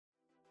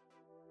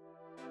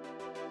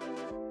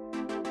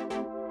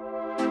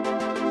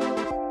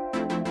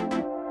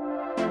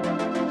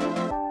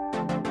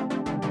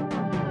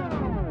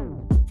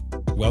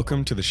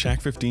Welcome to the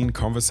Shack 15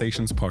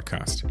 Conversations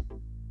podcast,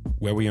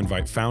 where we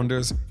invite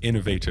founders,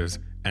 innovators,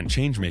 and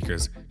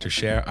changemakers to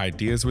share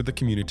ideas with the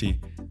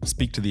community,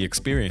 speak to the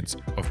experience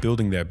of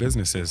building their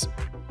businesses,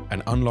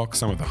 and unlock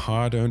some of the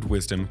hard-earned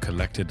wisdom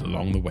collected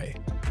along the way.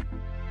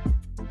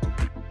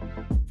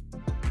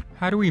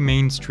 How do we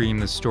mainstream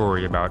the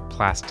story about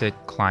plastic,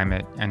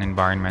 climate, and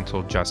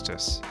environmental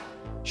justice?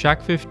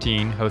 Shack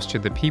 15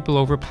 hosted the People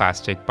Over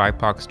Plastic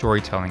BIPOC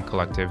Storytelling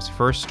Collective's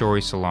first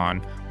story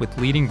salon with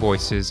leading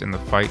voices in the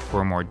fight for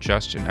a more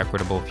just and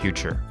equitable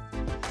future.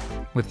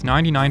 With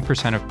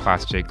 99% of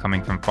plastic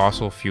coming from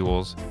fossil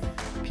fuels,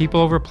 People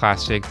Over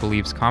Plastic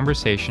believes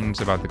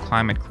conversations about the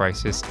climate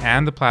crisis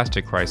and the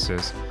plastic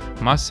crisis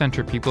must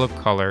center people of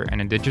color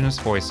and Indigenous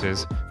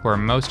voices who are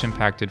most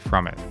impacted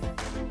from it.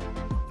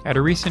 At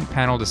a recent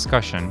panel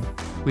discussion,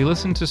 we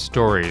listened to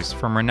stories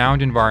from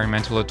renowned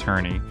environmental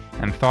attorney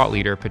and thought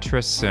leader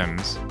Patrice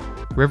Sims,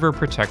 river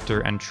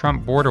protector and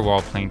Trump border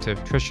wall plaintiff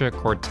Tricia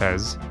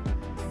Cortez,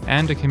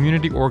 and a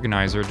community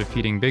organizer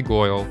defeating Big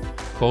Oil,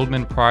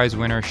 Goldman Prize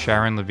winner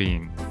Sharon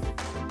Levine.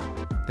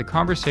 The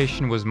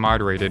conversation was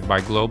moderated by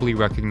globally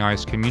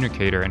recognized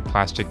communicator and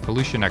plastic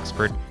pollution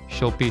expert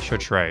Shilpi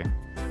Chhotre.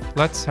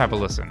 Let's have a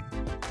listen.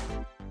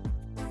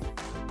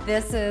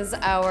 This is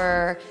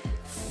our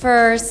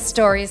first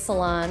story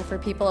salon for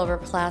People Over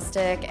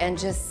Plastic, and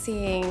just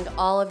seeing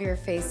all of your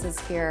faces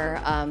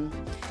here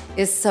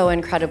is so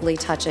incredibly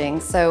touching.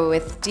 So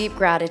with deep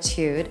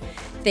gratitude,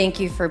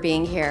 thank you for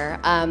being here.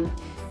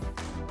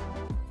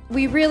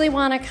 We really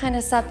want to kind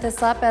of set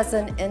this up as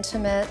an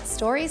intimate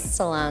story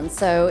salon.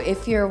 So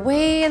if you're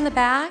way in the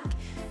back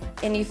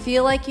and you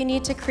feel like you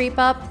need to creep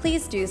up,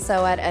 please do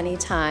so at any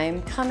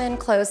time. Come in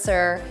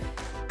closer.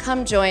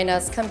 Come join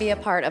us, come be a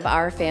part of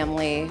our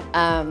family,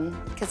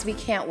 because we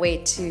can't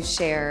wait to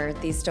share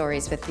these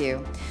stories with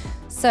you.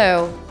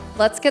 So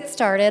let's get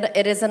started.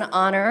 It is an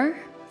honor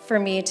for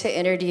me to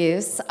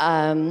introduce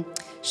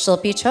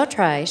Shilpi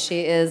Chhotre.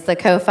 She is the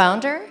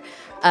co-founder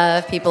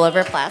of People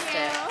Over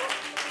Plastic.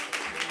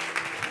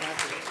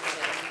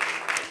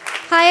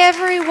 Hi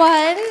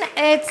everyone,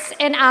 it's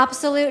an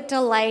absolute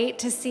delight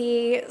to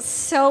see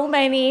so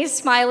many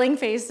smiling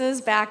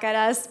faces back at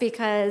us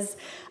because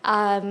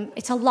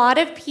it's a lot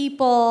of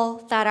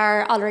people that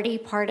are already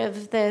part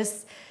of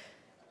this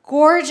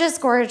gorgeous,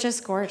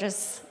 gorgeous,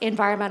 gorgeous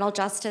environmental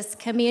justice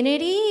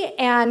community,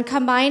 and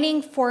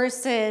combining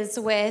forces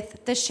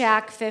with the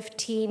Shack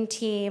 15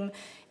 team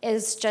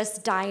is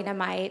just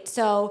dynamite.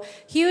 So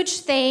huge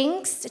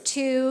thanks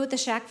to the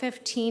Shack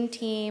 15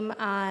 team,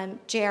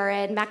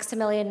 Jared,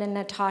 Maximilian, and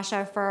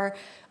Natasha for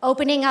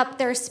opening up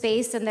their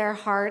space and their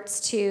hearts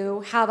to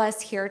have us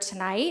here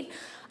tonight.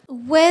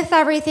 With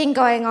everything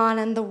going on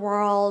in the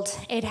world,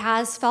 it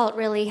has felt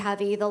really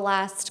heavy the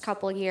last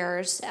couple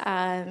years.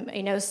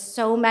 I know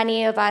so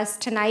many of us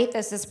tonight,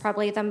 this is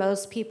probably the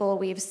most people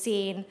we've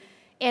seen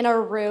in a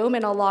room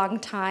in a long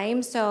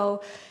time.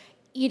 So,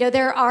 you know,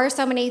 there are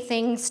so many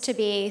things to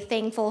be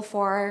thankful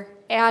for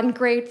and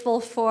grateful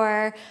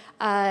for,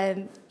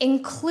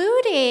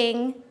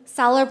 including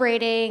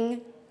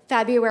celebrating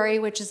February,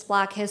 which is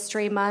Black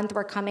History Month.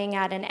 We're coming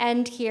at an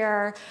end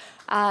here.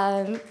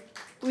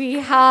 We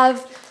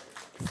have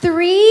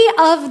 3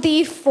 of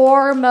the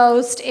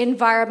foremost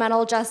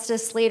environmental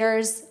justice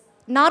leaders,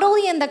 not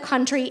only in the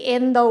country,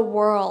 in the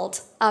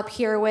world, up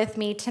here with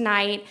me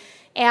tonight.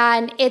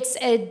 And it's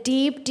a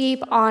deep,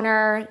 deep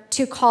honor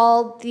to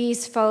call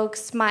these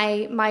folks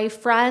my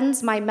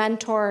friends, my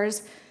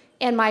mentors,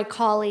 and my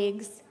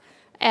colleagues.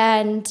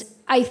 And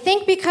I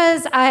think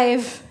because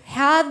I've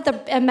had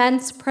the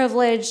immense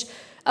privilege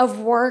of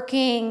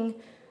working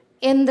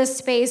in the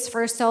space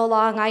for so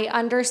long, I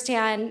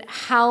understand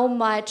how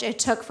much it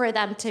took for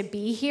them to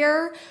be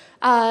here.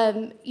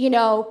 Patrice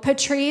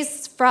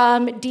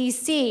from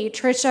DC,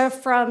 Tricia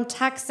from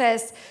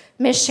Texas,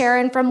 Miss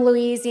Sharon from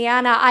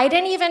Louisiana. I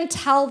didn't even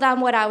tell them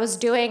what I was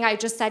doing. I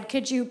just said,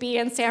 could you be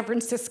in San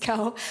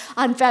Francisco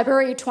on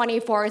February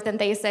 24th? And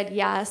they said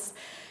yes.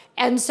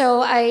 And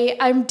so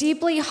I'm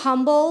deeply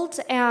humbled,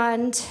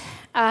 and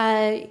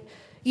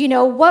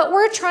what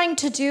we're trying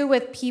to do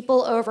with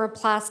People Over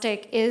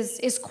Plastic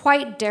is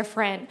quite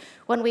different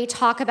when we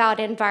talk about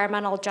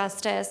environmental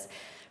justice,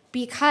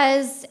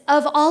 because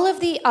of all of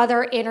the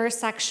other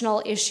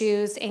intersectional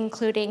issues,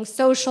 including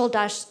social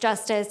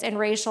justice and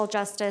racial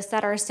justice,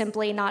 that are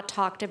simply not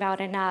talked about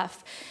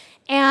enough.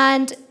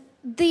 And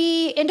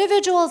the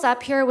individuals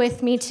up here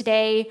with me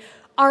today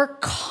are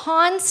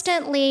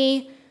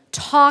constantly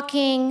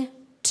talking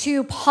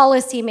to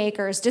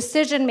policymakers,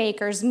 decision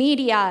makers,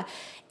 media,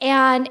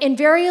 and in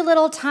very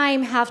little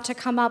time have to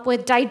come up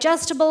with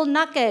digestible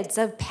nuggets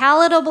of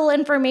palatable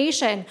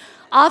information,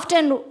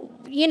 often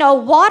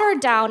watered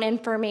down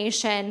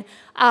information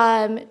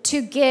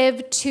to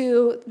give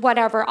to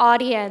whatever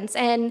audience.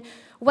 And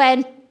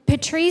when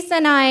Patrice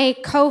and I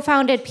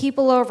co-founded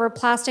People Over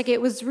Plastic,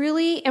 it was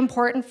really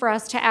important for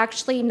us to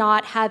actually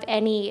not have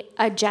any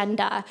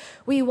agenda.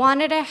 We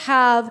wanted to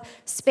have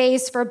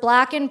space for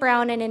Black and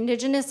Brown and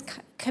Indigenous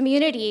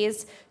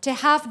communities to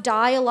have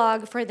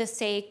dialogue for the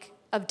sake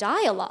of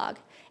dialogue.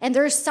 And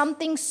there's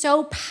something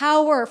so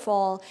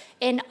powerful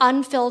in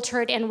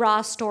unfiltered and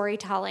raw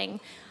storytelling.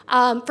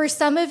 For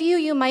some of you,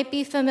 you might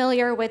be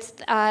familiar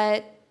with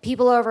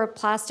People Over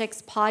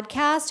Plastics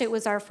podcast. It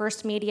was our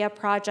first media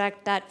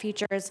project that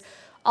features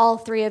all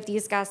three of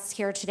these guests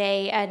here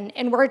today,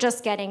 and we're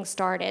just getting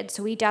started.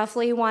 So we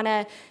definitely want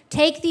to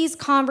take these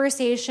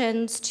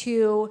conversations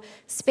to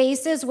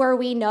spaces where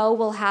we know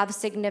will have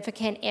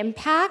significant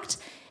impact.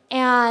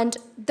 And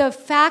the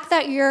fact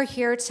that you're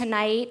here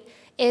tonight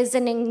is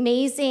an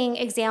amazing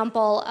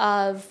example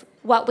of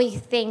what we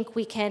think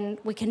we can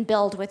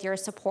build with your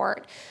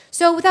support.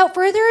 So without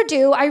further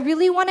ado, I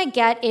really want to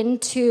get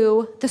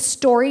into the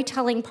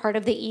storytelling part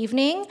of the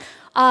evening.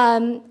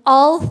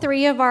 All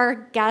three of our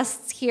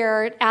guests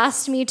here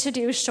asked me to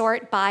do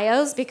short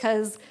bios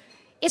because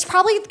it's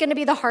probably going to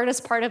be the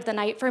hardest part of the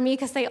night for me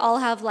because they all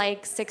have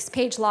like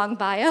 6-page long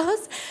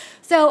bios.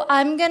 So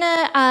I'm going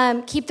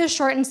to keep this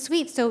short and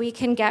sweet so we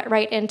can get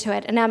right into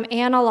it. And I'm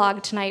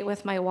analog tonight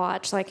with my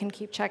watch so I can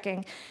keep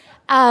checking.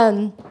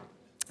 And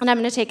I'm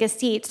going to take a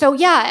seat. So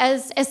yeah,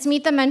 as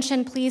Smita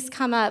mentioned, please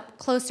come up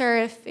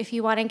closer if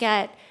you want to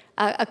get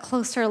a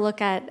closer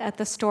look at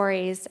the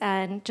stories.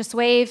 And just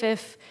wave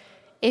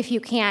if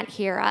you can't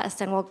hear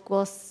us, and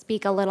we'll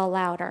speak a little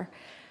louder.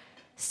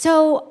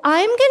 So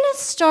I'm going to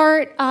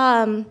start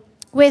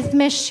with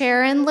Miss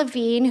Sharon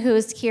Levine,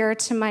 who's here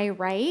to my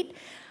right.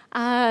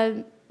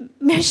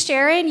 Miss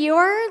Sharon, you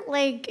are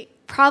like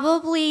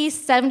probably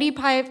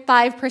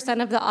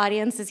 75% of the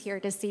audience is here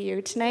to see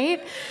you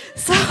tonight.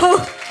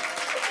 So...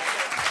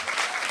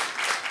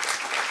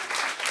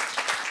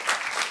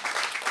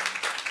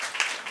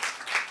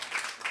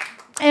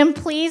 And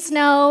please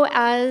know,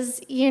 as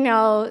you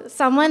know,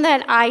 someone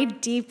that I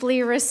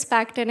deeply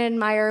respect and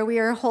admire, we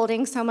are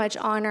holding so much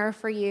honor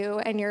for you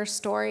and your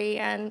story.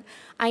 And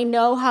I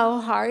know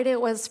how hard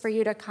it was for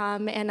you to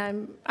come, and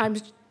I'm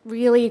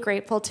really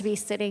grateful to be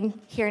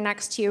sitting here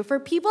next to you. For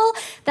people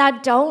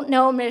that don't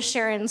know Miss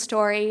Sharon's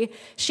story,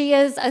 she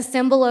is a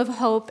symbol of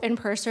hope and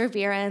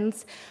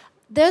perseverance.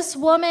 This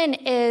woman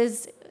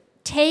is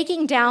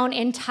taking down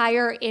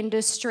entire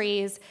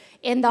industries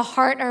in the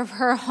heart of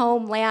her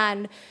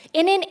homeland,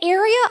 in an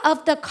area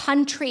of the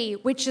country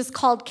which is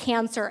called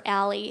Cancer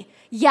Alley.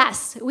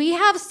 Yes, we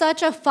have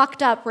such a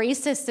fucked up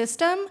racist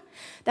system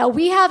that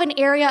we have an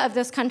area of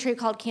this country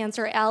called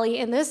Cancer Alley,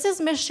 and this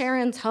is Miss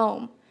Sharon's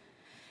home.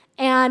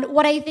 And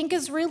what I think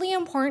is really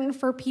important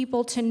for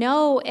people to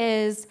know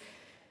is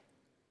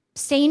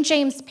St.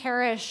 James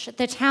Parish,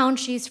 the town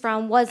she's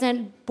from,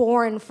 wasn't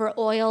born for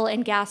oil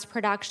and gas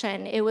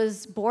production. It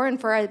was born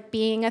for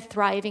being a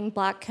thriving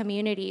Black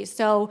community.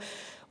 So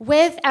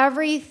with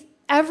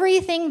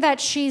everything that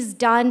she's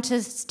done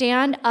to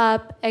stand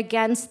up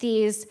against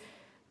these,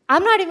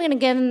 I'm not even going to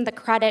give them the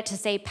credit to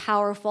say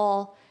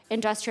powerful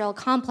industrial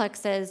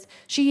complexes,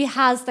 she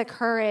has the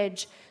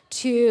courage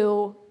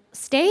to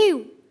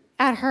stay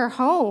at her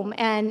home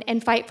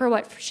and fight for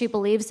what she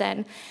believes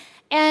in.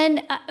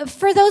 And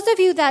for those of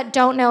you that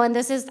don't know, and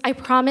I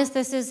promise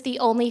this is the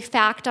only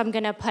fact I'm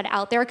going to put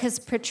out there because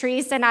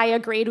Patrice and I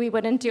agreed we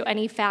wouldn't do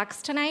any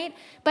facts tonight,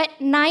 but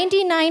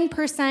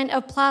 99%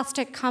 of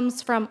plastic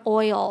comes from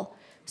oil.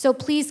 So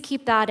please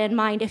keep that in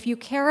mind. If you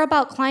care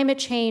about climate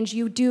change,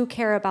 you do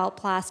care about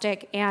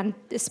plastic, and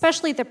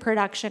especially the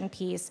production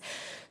piece.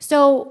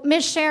 So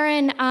Ms.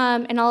 Sharon,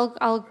 and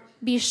I'll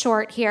be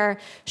short here,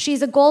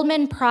 she's a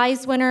Goldman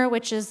Prize winner,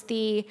 which is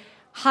the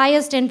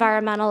highest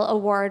environmental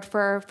award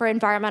for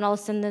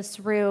environmentalists in this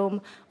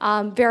room.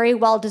 Very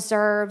well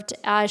deserved.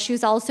 She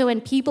was also in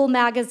People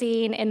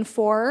magazine and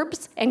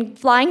Forbes, and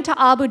flying to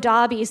Abu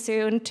Dhabi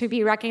soon to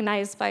be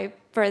recognized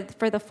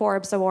for the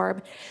Forbes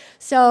Award.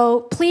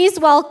 So please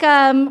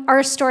welcome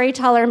our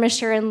storyteller, Ms.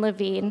 Sharon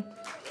Levine.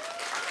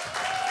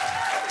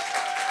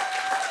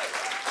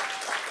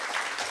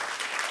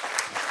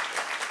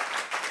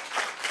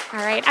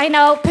 All right, I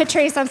know,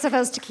 Patrice, I'm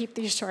supposed to keep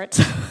these short.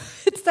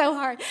 It's so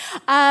hard.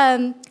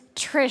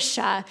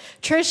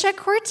 Trisha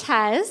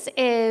Cortez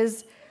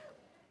is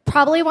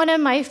probably one of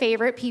my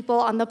favorite people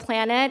on the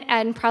planet,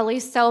 and probably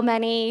so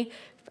many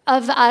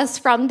of us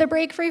from the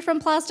Break Free from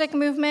Plastic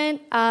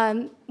movement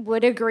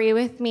would agree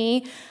with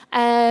me.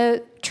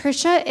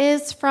 Trisha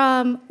is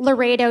from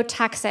Laredo,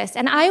 Texas,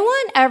 and I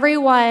want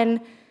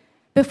everyone,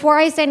 before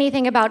I say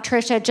anything about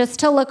Trisha, just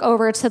to look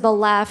over to the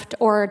left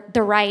or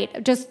the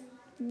right, just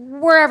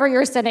wherever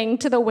you're sitting,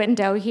 to the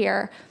window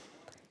here.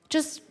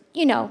 Just,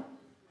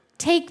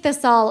 take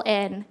this all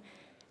in.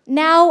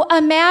 Now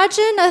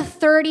imagine a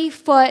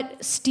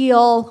 30-foot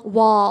steel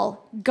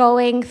wall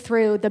going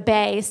through the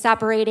bay,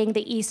 separating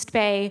the East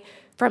Bay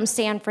from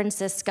San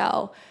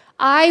Francisco.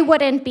 I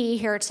wouldn't be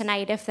here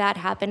tonight if that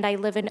happened. I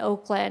live in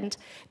Oakland.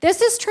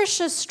 This is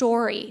Trisha's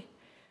story.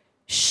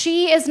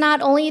 She is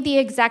not only the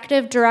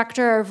executive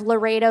director of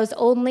Laredo's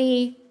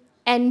only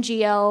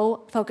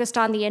NGO focused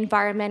on the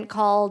environment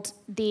called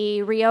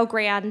the Rio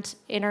Grande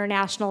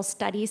International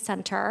Study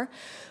Center,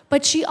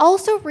 but she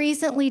also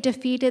recently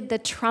defeated the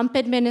Trump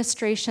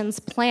administration's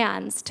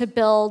plans to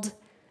build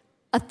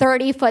a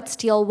 30-foot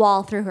steel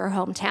wall through her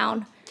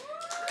hometown.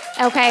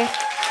 Okay.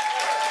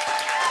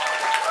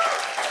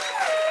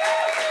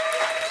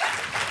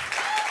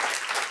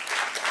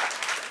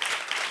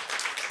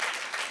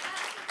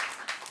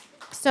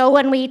 So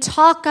when we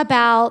talk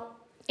about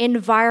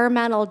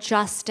environmental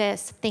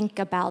justice, think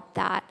about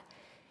that.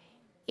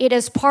 It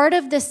is part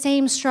of the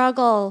same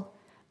struggle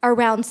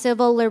around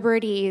civil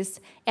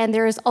liberties, and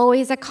there is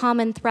always a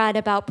common thread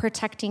about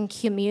protecting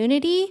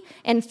community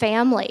and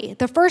family.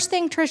 The first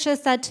thing Tricia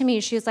said to me,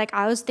 she was like,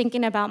 I was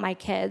thinking about my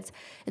kids.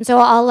 And so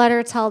I'll let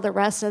her tell the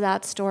rest of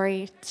that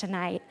story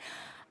tonight.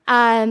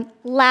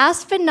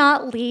 Last but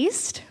not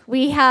least,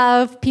 we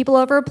have People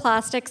Over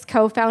Plastics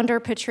co-founder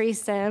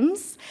Patrice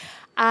Sims.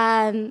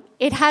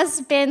 It has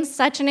been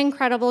such an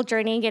incredible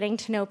journey getting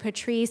to know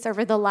Patrice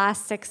over the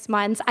last 6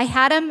 months. I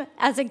had him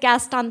as a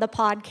guest on the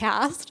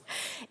podcast,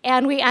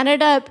 and we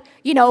ended up,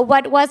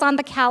 what was on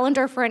the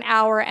calendar for an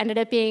hour ended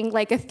up being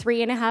like a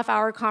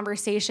 3.5-hour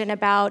conversation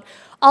about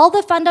all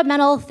the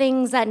fundamental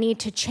things that need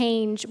to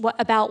change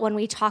about when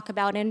we talk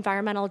about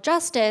environmental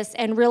justice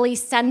and really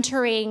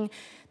centering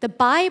the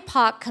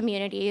BIPOC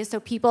community. So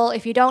people,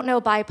 if you don't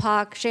know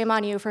BIPOC, shame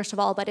on you, first of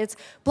all, but it's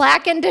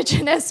Black,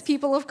 Indigenous,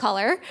 people of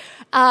color,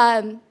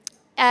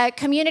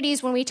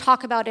 communities when we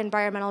talk about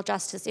environmental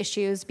justice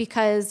issues,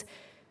 because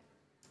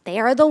they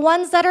are the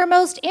ones that are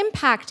most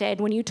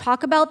impacted. When you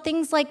talk about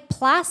things like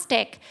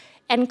plastic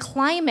and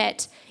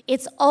climate,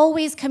 it's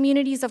always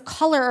communities of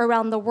color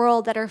around the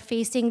world that are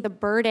facing the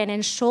burden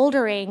and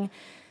shouldering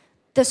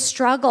the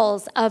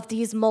struggles of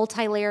these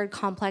multi-layered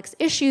complex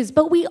issues.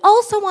 But we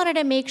also wanted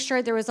to make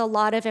sure there was a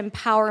lot of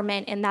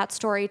empowerment in that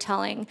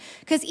storytelling,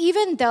 because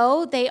even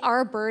though they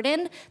are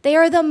burdened, they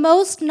are the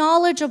most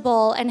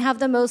knowledgeable and have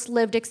the most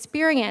lived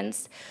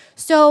experience.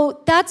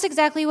 So that's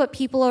exactly what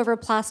People Over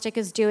Plastic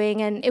is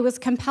doing, and it was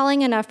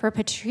compelling enough for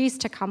Patrice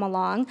to come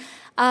along.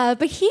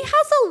 But he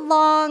has a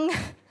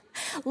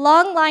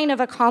long line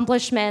of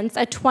accomplishments,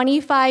 a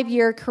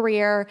 25-year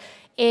career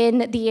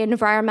in the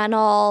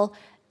environmental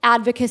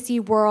advocacy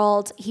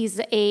world. He's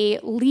a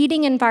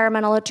leading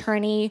environmental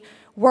attorney,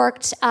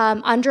 worked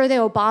under the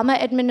Obama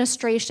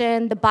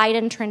administration, the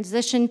Biden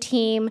transition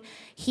team.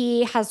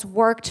 He has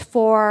worked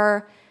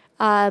for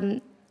the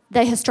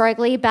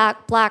historically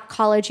Black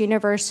College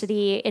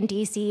University in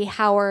DC,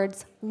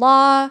 Howard's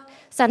Law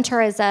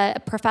Center as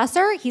a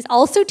professor. He's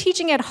also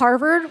teaching at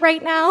Harvard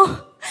right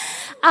now.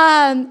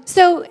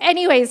 So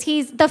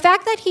anyways, the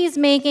fact that he's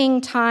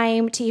making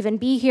time to even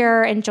be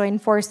here and join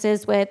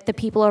forces with the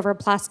People Over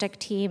Plastic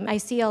team, I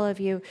see all of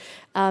you,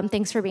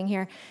 thanks for being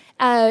here.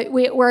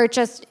 We're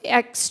just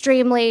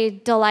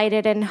extremely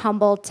delighted and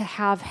humbled to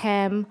have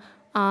him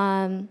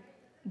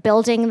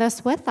building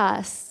this with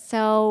us.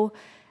 So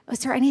is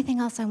there anything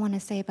else I want to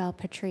say about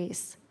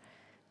Patrice?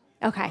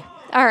 Okay,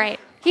 all right.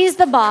 He's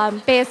the bomb,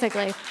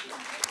 basically.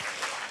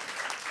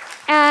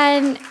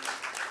 And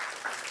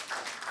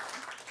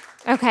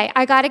okay,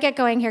 I got to get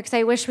going here because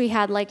I wish we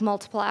had like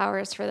multiple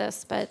hours for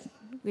this, but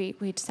we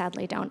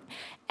sadly don't.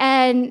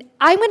 And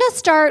I'm going to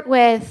start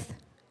with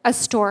a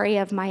story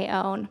of my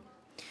own.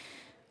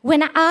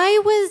 When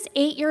I was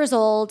 8 years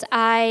old,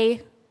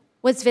 I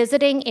was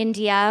visiting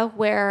India,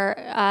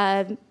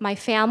 where my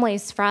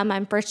family's from.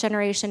 I'm first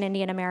generation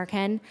Indian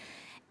American.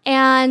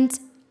 And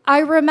I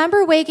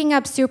remember waking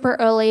up super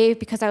early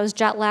because I was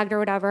jet lagged or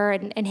whatever,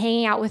 and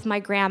hanging out with my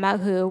grandma,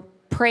 who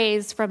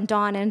prays from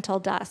dawn until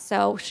dusk.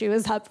 So she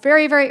was up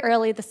very, very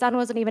early. The sun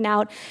wasn't even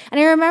out.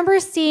 And I remember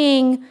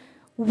seeing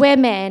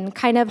women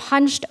kind of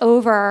hunched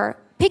over,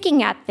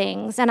 picking at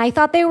things. And I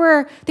thought they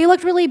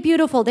looked really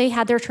beautiful. They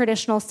had their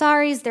traditional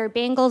saris, their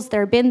bangles,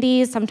 their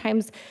bindis,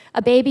 sometimes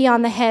a baby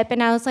on the hip.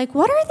 And I was like,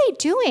 what are they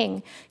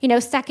doing?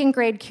 Second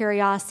grade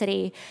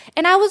curiosity.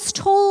 And I was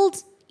told,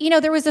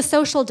 there was a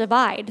social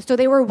divide. So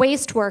they were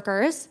waste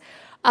workers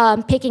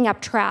picking up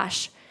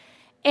trash.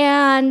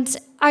 And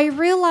I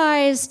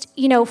realized,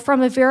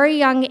 from a very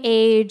young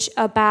age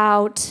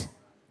about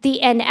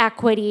the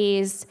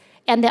inequities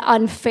and the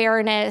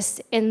unfairness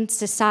in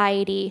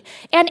society.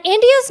 And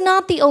India is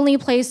not the only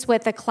place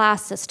with a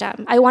class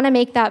system. I want to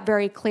make that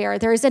very clear.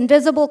 There's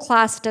invisible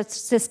class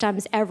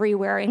systems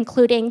everywhere,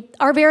 including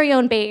our very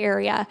own Bay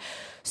Area.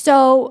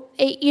 So,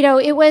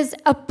 it was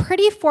a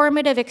pretty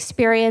formative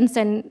experience,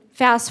 and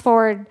fast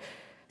forward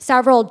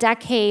several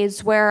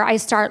decades where I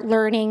start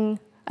learning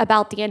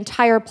about the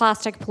entire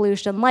plastic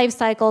pollution life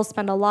cycle,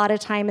 spend a lot of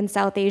time in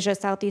South Asia,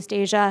 Southeast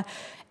Asia,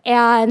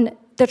 and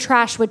the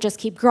trash would just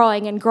keep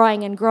growing and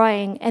growing and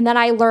growing. And then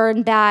I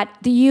learned that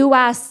the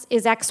US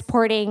is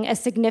exporting a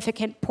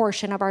significant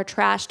portion of our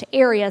trash to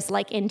areas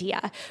like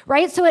India,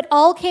 right? So it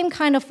all came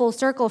kind of full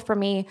circle for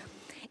me.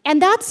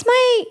 And that's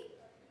my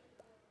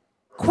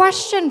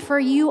question for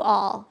you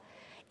all,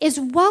 is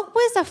what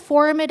was a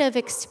formative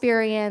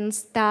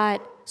experience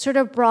that sort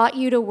of brought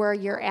you to where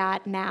you're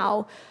at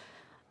now?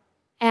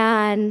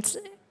 And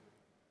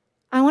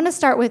I want to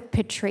start with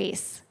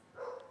Patrice.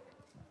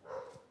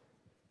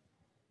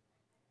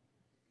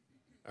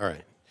 All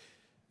right.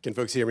 Can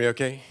folks hear me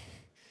okay?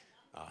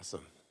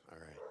 Awesome. All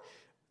right.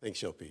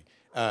 Thanks, Shilpi.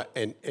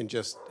 And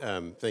just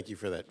thank you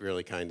for that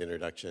really kind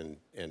introduction.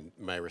 And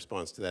my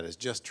response to that is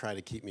just try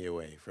to keep me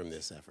away from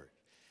this effort.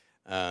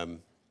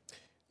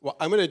 Well,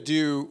 I'm going to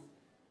do,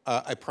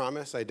 I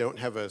promise I don't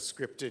have a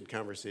scripted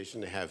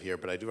conversation to have here,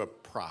 but I do have a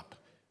prop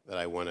that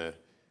I want to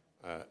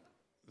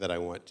that I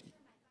want.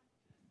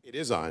 It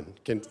is on.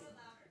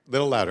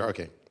 Little louder.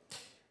 Okay.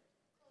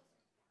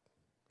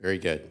 Very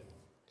good.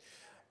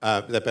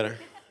 Is that better?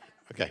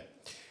 Okay.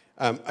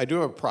 I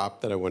do have a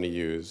prop that I want to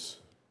use.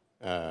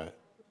 I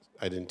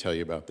didn't tell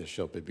you about this,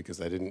 Shilpi,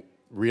 because I didn't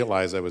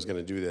realize I was going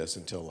to do this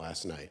until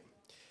last night.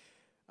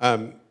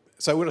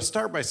 So I want to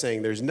start by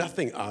saying there's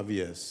nothing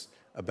obvious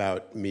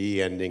about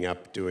me ending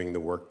up doing the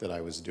work that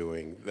I was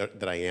doing,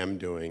 that I am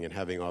doing, and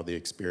having all the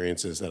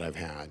experiences that I've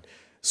had.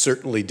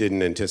 Certainly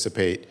didn't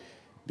anticipate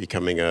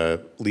becoming a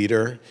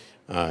leader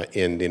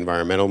in the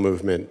environmental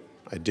movement.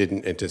 I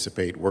didn't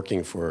anticipate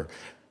working for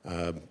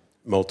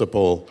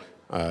multiple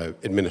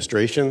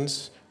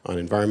administrations on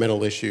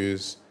environmental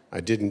issues. I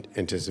didn't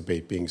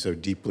anticipate being so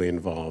deeply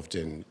involved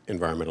in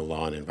environmental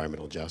law and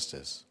environmental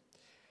justice.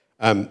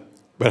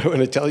 But I want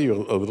to tell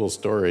you a little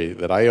story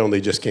that I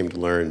only just came to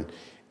learn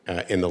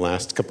in the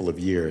last couple of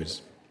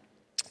years.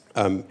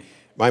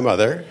 My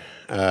mother,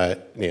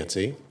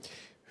 Nancy,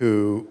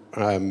 who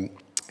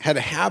had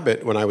a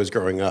habit when I was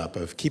growing up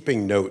of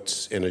keeping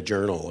notes in a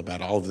journal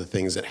about all of the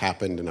things that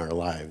happened in our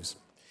lives,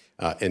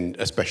 and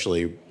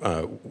especially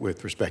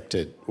with respect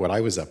to what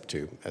I was up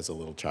to as a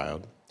little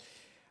child,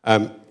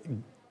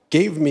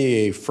 gave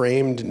me a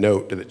framed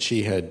note that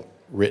she had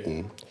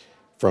written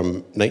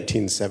from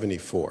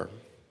 1974.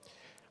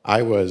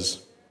 I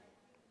was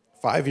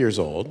 5 years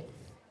old,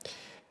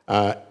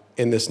 and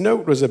this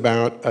note was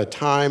about a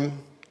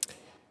time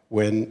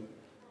when,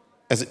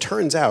 as it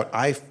turns out,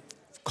 I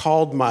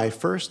called my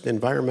first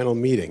environmental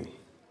meeting.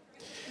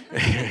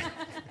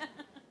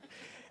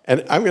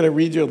 And I'm going to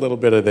read you a little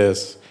bit of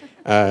this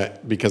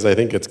because I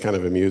think it's kind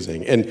of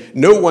amusing. And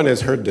no one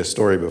has heard this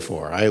story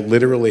before. I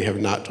literally have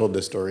not told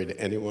this story to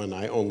anyone.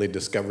 I only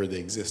discovered the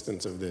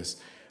existence of this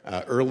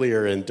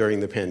earlier and during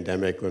the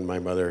pandemic when my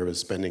mother was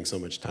spending so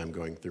much time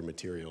going through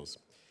materials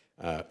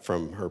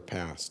from her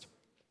past.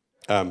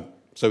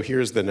 So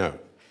here's the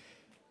note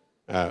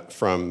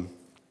from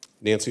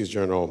Nancy's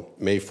Journal,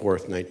 May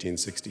 4th,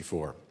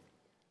 1964.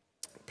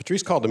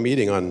 Patrice called a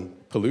meeting on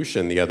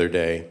pollution the other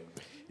day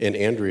in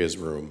Andrea's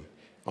room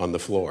on the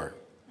floor.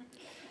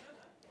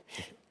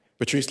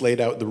 Patrice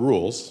laid out the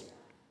rules.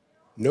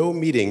 No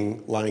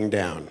meeting lying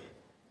down.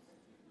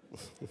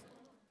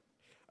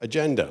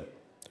 Agenda: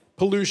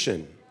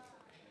 pollution,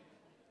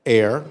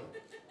 air,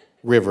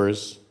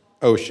 rivers,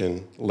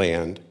 ocean,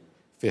 land,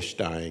 fish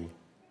dying,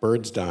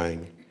 birds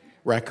dying,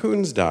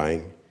 raccoons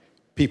dying,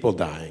 people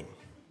dying.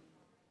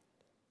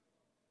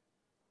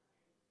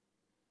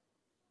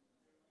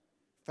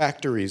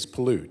 Factories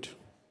pollute.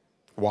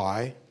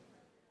 Why?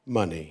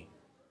 Money.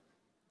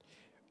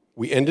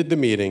 We ended the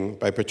meeting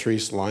by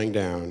Patrice lying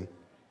down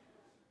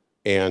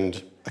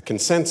and a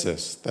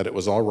consensus that it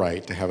was all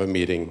right to have a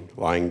meeting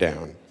lying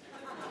down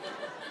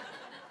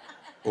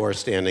or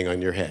standing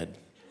on your head.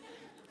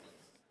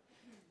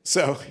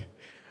 So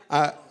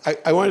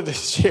I wanted to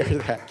share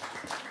that.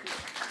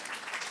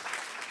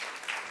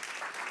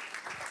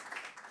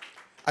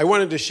 I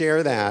wanted to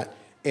share that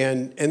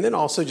and then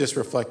also just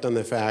reflect on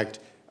the fact,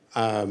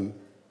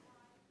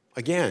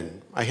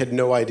 again, I had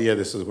no idea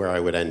this is where I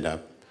would end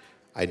up.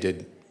 I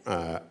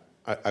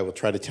will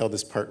try to tell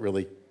this part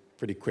really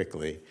pretty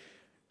quickly,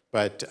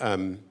 but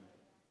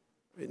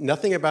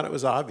nothing about it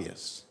was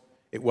obvious.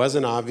 It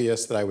wasn't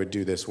obvious that I would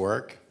do this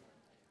work. It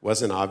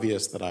wasn't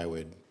obvious that I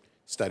would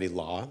study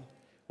law. It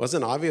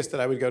wasn't obvious that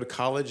I would go to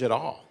college at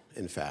all,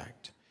 in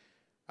fact.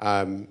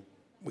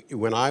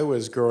 When I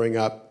was growing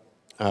up,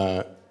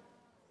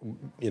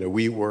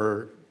 we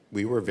were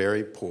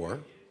very poor.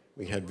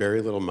 We had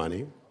very little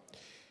money.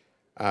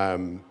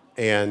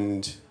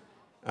 And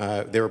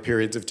there were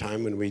periods of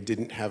time when we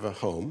didn't have a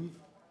home.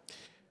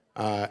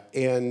 As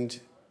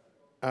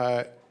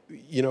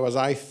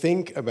I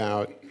think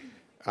about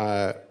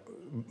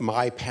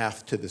my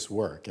path to this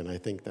work, and I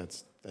think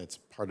that's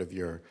part of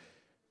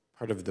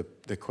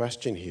the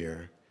question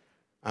here,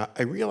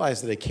 I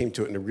realized that I came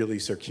to it in a really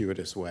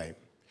circuitous way.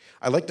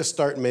 I like to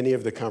start many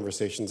of the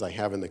conversations I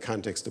have in the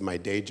context of my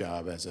day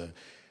job as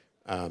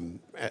an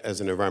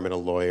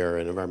environmental lawyer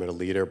and environmental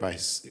leader.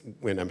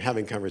 When I'm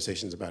having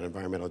conversations about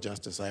environmental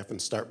justice, I often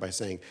start by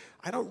saying,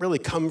 I don't really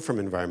come from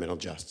environmental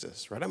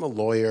justice, right? I'm a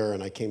lawyer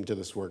and I came to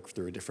this work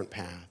through a different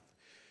path.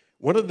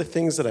 One of the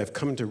things that I've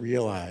come to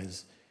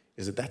realize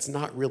is that that's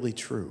not really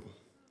true.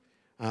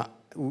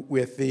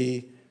 With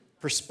the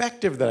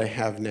perspective that I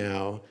have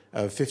now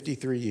of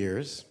 53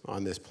 years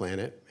on this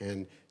planet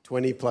and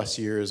 20 plus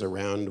years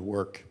around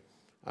work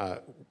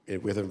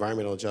with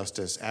environmental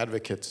justice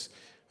advocates,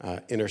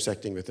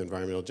 intersecting with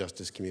environmental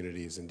justice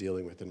communities and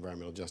dealing with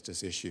environmental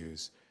justice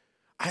issues,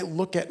 I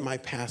look at my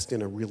past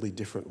in a really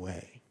different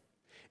way.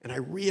 And I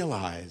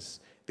realize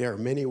there are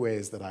many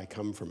ways that I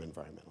come from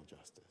environmental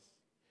justice.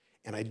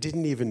 And I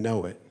didn't even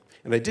know it.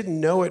 And I didn't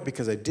know it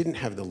because I didn't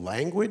have the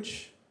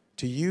language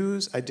to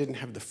use. I didn't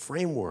have the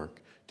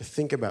framework to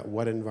think about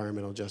what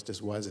environmental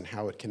justice was and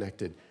how it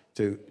connected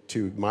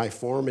to my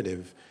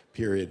formative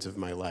periods of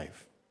my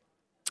life.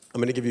 I'm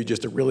going to give you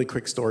just a really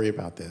quick story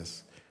about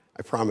this.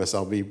 I promise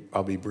I'll be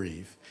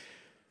brief.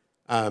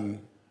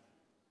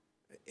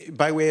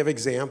 by way of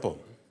example,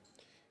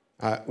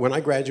 when I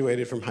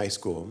graduated from high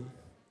school,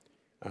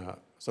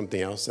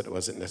 something else that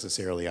wasn't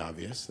necessarily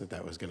obvious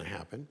that was going to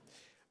happen,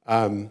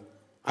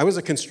 I was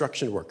a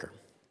construction worker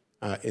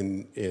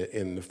in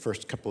the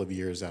first couple of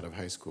years out of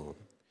high school.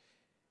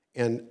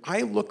 And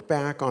I look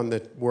back on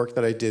the work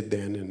that I did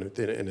then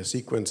in a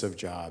sequence of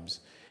jobs.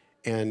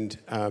 And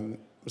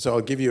so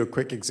I'll give you a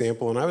quick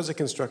example. When I was a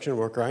construction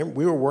worker,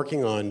 we were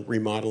working on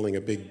remodeling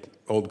a big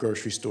old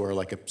grocery store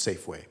like a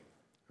Safeway,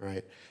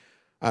 right?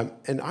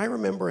 And I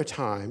remember a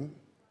time,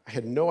 I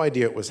had no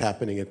idea what was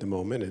happening at the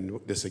moment and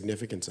the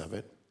significance of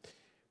it.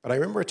 But I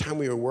remember a time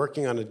we were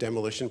working on a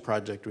demolition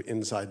project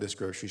inside this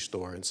grocery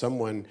store, and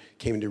someone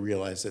came to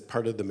realize that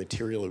part of the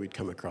material we'd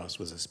come across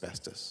was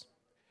asbestos.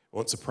 It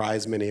won't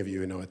surprise many of you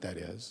who know what that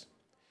is.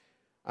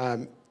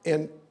 And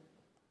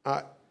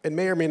it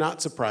may or may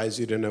not surprise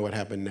you to know what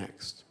happened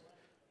next.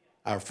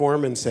 Our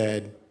foreman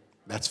said,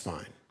 "That's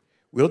fine.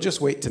 We'll just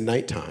wait to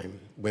nighttime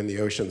when the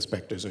OSHA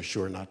inspectors are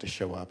sure not to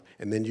show up,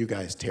 and then you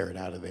guys tear it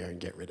out of there and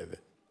get rid of it."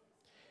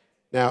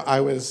 Now,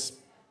 I was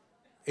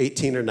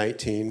 18 or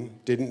 19,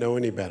 didn't know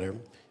any better,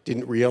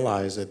 didn't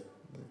realize that,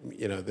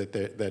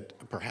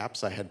 that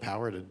perhaps I had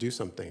power to do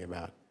something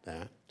about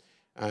that.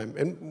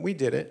 And we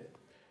did it.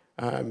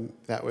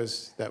 That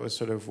was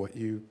sort of what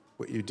you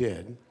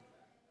did.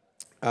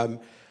 A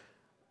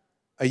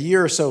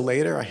year or so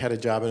later, I had a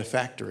job in a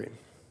factory.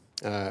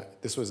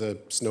 This was a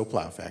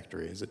snowplow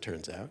factory, as it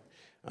turns out,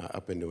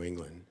 up in New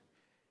England.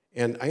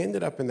 And I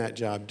ended up in that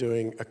job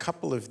doing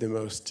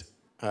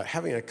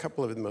having a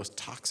couple of the most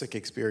toxic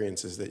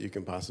experiences that you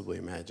can possibly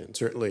imagine,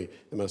 certainly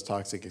the most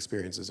toxic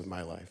experiences of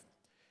my life.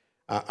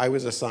 I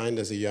was assigned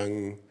as a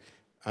young,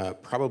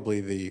 probably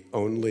the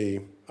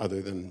only,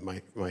 other than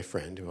my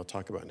friend, who I'll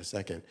talk about in a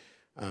second,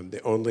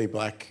 the only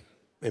black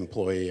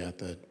employee at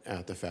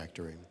the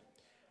factory.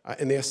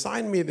 And they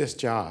assigned me this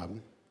job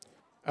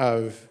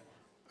of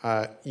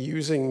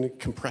using the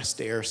compressed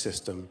air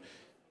system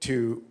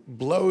to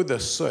blow the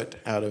soot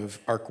out of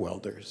arc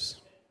welders.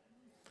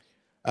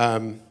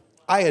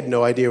 I had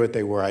no idea what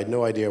they were. I had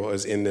no idea what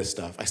was in this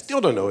stuff. I still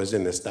don't know what was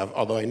in this stuff,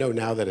 although I know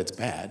now that it's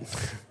bad.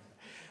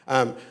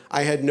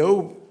 I had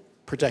no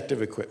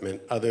protective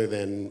equipment other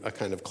than a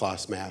kind of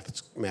cloth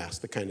mask,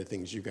 the kind of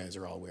things you guys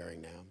are all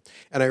wearing now.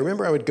 And I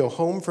remember I would go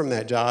home from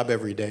that job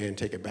every day and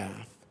take a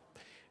bath.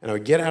 And I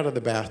would get out of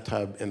the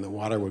bathtub and the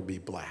water would be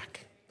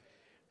black.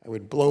 I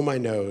would blow my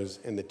nose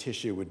and the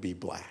tissue would be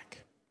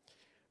black.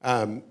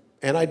 And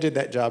I did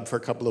that job for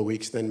a couple of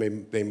weeks.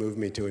 Then they moved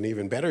me to an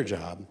even better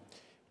job,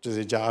 which is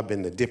a job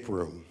in the dip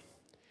room.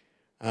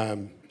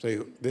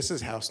 So this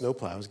is how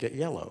snowplows get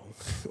yellow,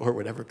 or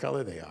whatever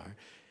color they are.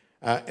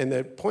 And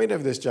the point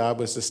of this job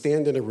was to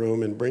stand in a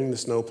room and bring the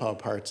snowplow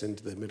parts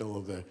into the middle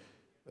of a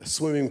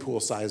swimming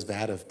pool-sized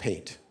vat of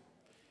paint,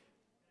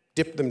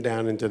 dip them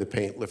down into the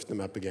paint, lift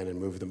them up again, and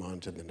move them on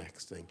to the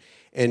next thing.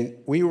 And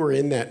we were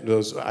in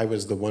I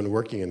was the one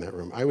working in that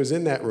room. I was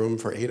in that room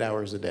for 8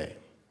 hours a day.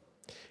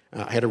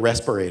 I had a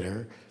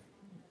respirator,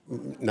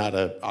 not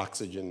an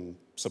oxygen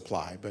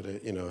supply, but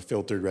a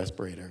filtered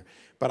respirator.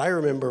 But I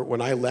remember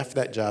when I left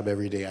that job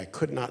every day, I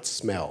could not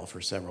smell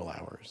for several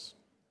hours.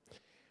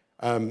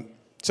 I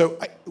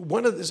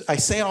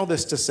say all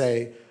this to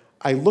say,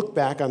 I look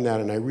back on that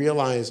and I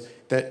realize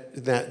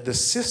that the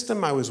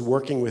system I was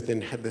working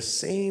within had the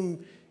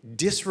same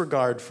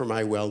disregard for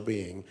my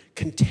well-being,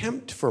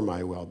 contempt for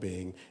my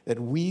well-being that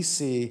we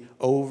see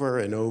over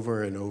and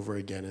over and over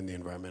again in the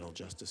environmental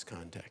justice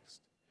context.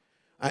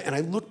 And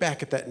I look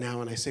back at that now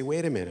and I say,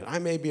 wait a minute, I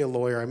may be a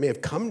lawyer, I may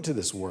have come to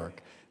this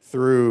work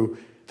through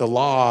the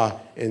law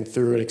and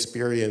through an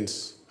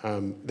experience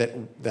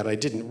that I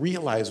didn't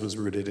realize was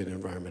rooted in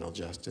environmental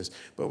justice.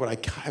 But what I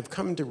have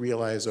come to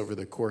realize over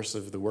the course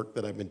of the work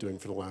that I've been doing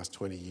for the last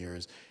 20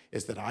 years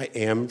is that I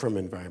am from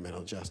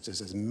environmental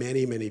justice, as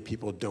many, many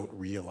people don't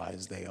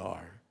realize they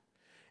are.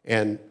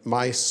 And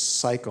my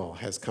cycle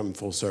has come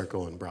full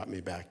circle and brought me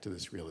back to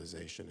this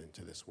realization and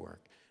to this work,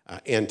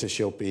 and to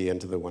Shilpi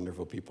and to the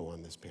wonderful people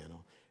on this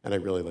panel. And I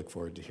really look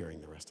forward to hearing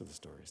the rest of the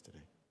stories today.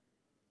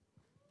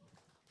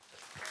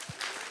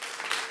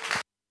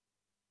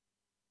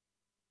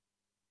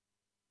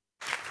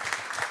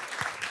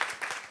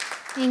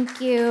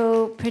 Thank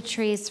you,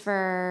 Patrice,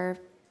 for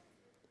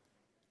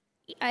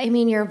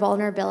your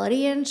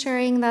vulnerability in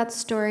sharing that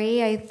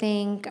story. I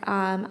think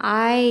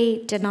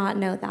I did not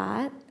know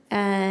that.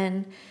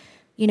 And,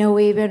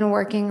 we've been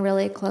working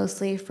really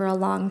closely for a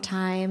long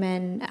time.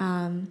 And,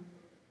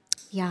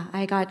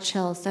 I got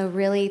chills. So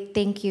really,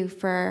 thank you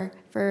for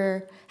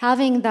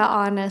having the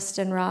honest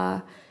and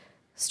raw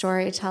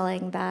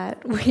storytelling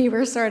that we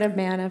were sort of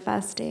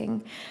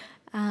manifesting.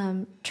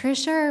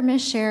 Trisha or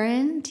Miss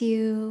Sharon, do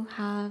you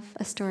have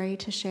a story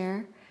to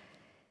share?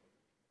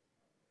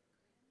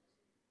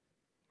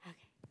 Okay.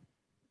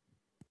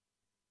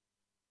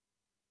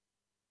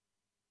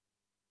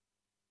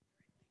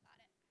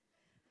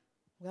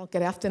 Well,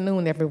 good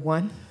afternoon,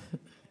 everyone.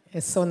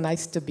 It's so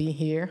nice to be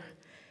here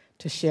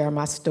to share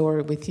my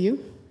story with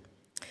you.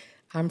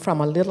 I'm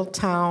from a little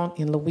town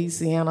in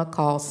Louisiana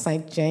called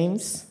St.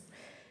 James,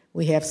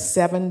 We have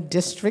 7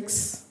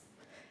 districts,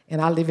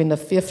 and I live in the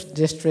 5th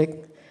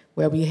district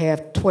where we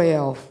have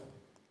 12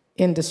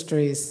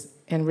 industries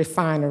and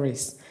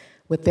refineries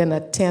within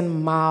a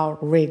 10-mile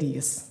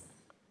radius.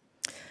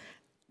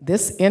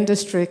 This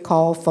industry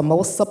called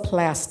Formosa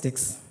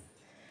Plastics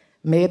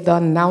made the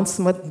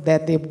announcement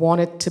that they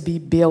wanted to be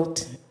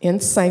built in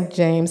St.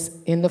 James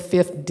in the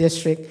 5th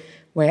district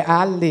where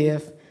I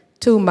live,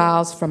 2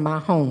 miles from my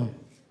home.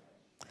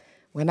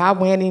 When I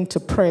went into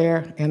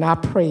prayer and I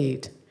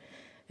prayed,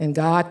 and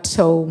God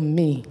told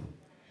me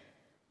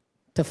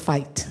to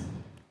fight.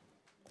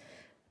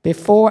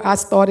 Before I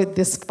started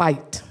this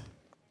fight,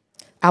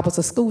 I was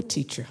a school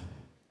teacher.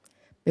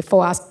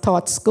 Before I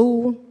taught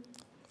school,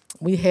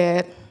 we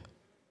had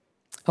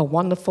a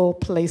wonderful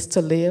place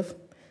to live.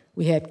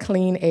 We had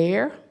clean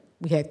air.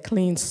 We had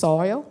clean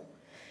soil.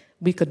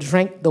 We could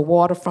drink the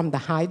water from the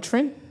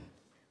hydrant.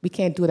 We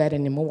can't do that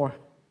anymore.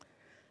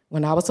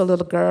 When I was a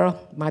little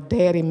girl, my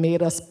daddy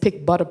made us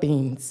pick butter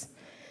beans,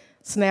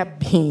 snap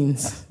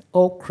beans,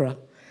 okra.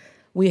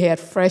 We had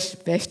fresh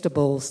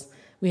vegetables.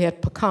 We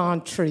had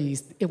pecan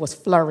trees. It was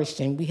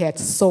flourishing. We had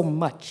so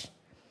much.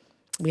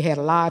 We had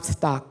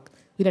livestock.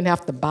 We didn't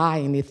have to buy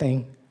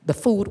anything. The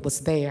food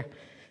was there.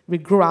 We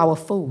grew our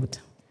food.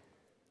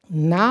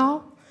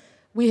 Now,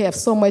 we have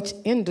so much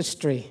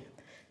industry.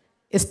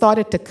 It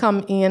started to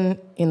come in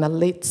the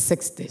late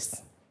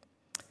 60s.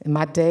 And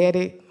my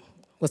daddy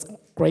was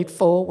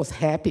grateful, was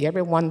happy.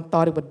 Everyone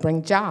thought it would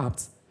bring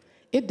jobs.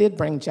 It did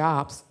bring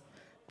jobs.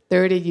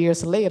 30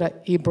 years later,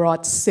 it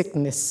brought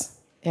sickness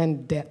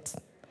and death.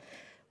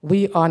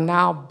 We are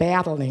now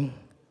battling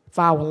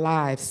for our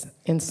lives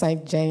in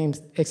St.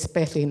 James,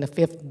 especially in the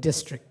 5th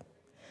district.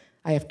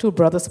 I have 2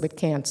 brothers with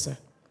cancer.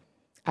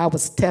 I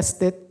was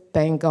tested.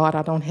 Thank God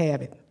I don't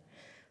have it.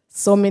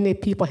 So many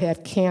people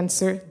have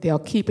cancer, they are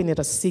keeping it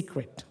a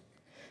secret.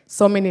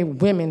 So many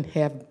women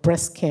have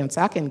breast cancer.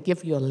 I can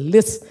give you a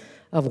list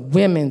of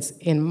women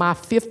in my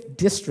 5th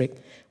district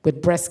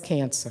with breast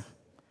cancer.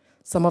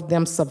 Some of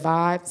them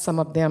survived, some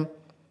of them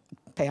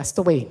passed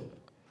away.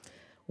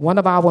 One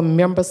of our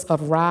members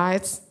of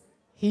RISE,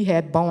 he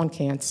had bone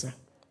cancer.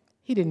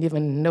 He didn't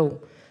even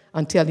know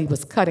until he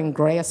was cutting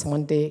grass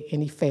one day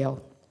and he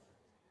fell.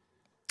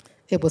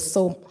 It was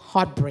so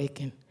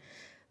heartbreaking.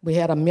 We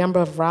had a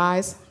member of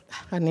RISE,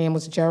 her name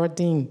was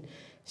Geraldine.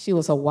 She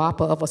was a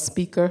whopper of a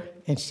speaker,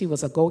 and she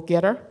was a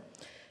go-getter.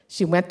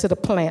 She went to the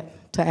plant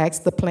to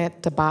ask the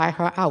plant to buy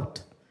her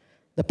out.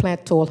 The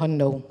plant told her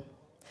no.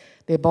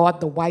 They bought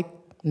the white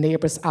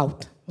neighbors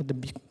out with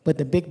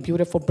the big,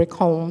 beautiful brick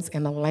homes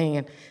and the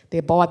land.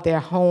 They bought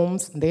their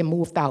homes, and they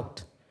moved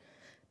out.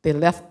 They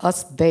left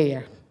us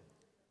there.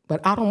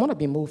 But I don't want to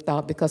be moved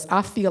out because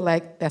I feel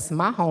like that's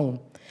my home.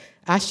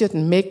 I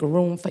shouldn't make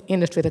room for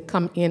industry to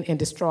come in and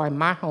destroy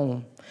my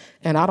home.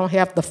 And I don't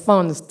have the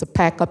funds to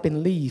pack up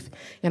and leave.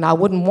 And I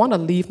wouldn't want to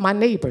leave my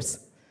neighbors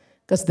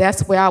because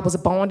that's where I was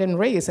born and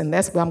raised, and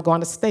that's where I'm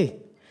going to stay.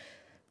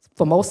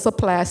 Formosa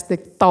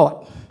Plastic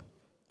thought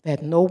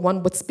that no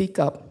one would speak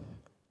up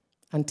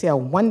until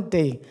one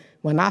day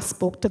when I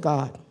spoke to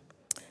God,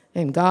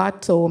 and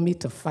God told me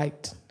to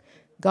fight.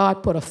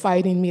 God put a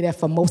fight in me that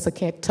Formosa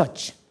can't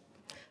touch.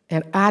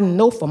 And I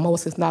know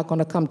Formosa is not going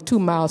to come 2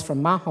 miles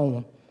from my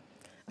home.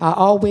 I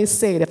always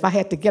said if I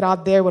had to get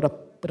out there with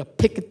a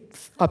picket,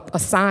 a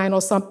sign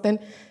or something,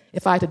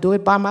 if I had to do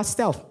it by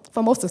myself,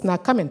 Formosa's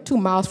not coming 2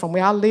 miles from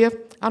where I live.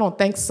 I don't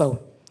think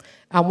so.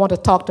 I want to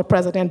talk to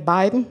President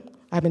Biden.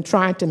 I've been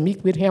trying to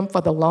meet with him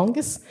for the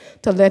longest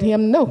to let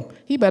him know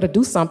he better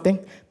do something.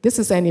 This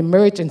is an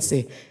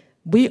emergency.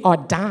 We are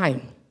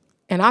dying,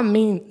 and I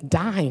mean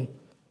dying.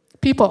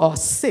 People are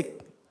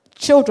sick.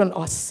 Children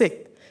are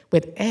sick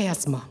with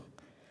asthma.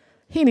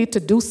 He needs to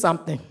do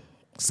something.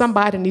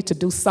 Somebody needs to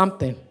do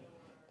something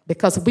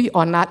because we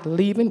are not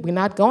leaving. We're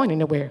not going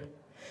anywhere.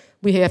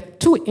 We have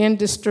 2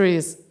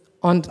 industries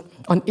on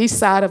each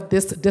side of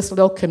this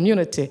little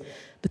community.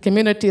 The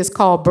community is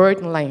called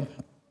Burton Lane.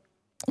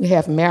 We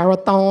have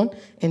Marathon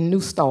and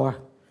New Star.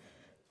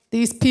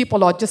 These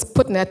people are just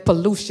putting that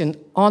pollution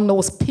on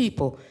those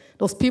people.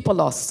 Those people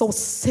are so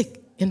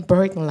sick in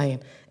Burton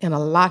Lane, and a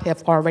lot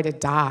have already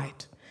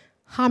died.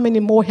 How many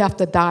more have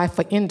to die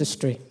for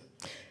industry?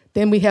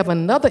 Then we have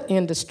another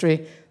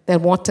industry that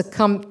want to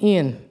come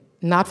in,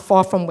 not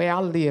far from where I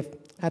live.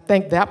 I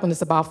think that one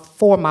is about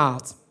 4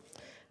 miles.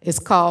 It's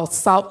called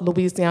South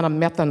Louisiana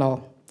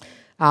Methanol.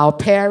 Our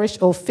parish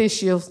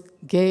officials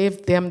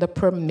gave them the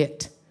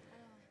permit,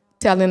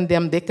 telling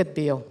them they could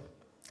build.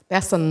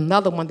 That's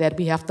another one that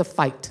we have to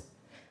fight.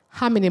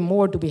 How many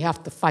more do we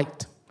have to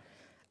fight?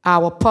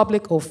 Our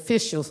public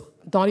officials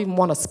don't even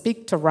want to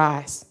speak to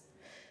RISE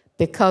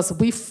because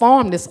we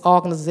formed this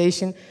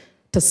organization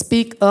to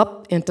speak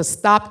up and to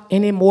stop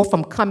any more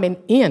from coming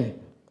in.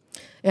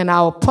 And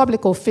our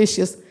public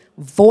officials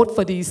vote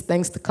for these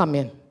things to come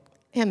in.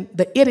 And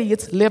the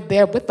idiots live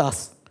there with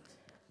us.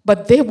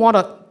 But they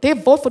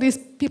vote for these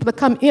people to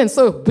come in.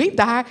 So if we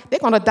die, they're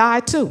going to die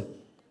too.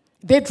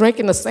 They're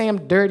drinking the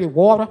same dirty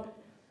water.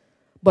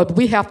 But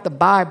we have to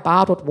buy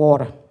bottled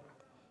water.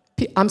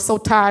 I'm so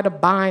tired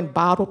of buying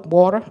bottled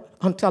water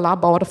until I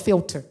bought a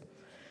filter.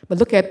 But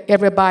look at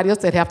everybody else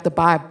that have to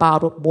buy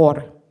bottled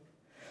water.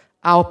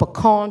 Our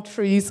pecan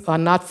trees are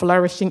not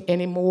flourishing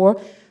anymore.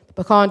 The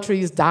pecan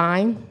trees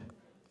dying.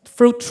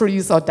 Fruit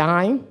trees are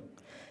dying.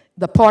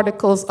 The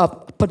particles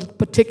of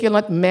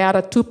particulate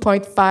matter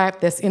 2.5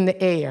 that's in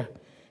the air.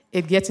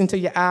 It gets into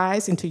your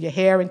eyes, into your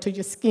hair, into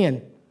your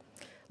skin.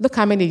 Look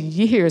how many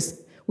years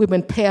we've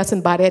been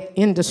passing by that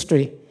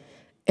industry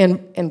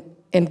and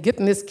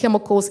getting these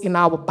chemicals in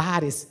our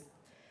bodies.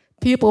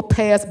 People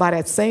pass by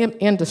that same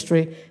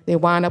industry, they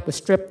wind up with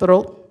strep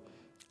throat,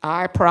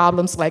 eye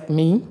problems like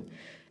me.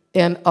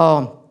 And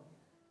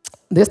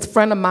this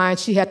friend of mine,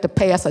 she had to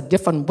pass a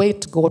different way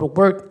to go to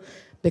work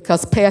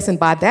because passing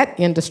by that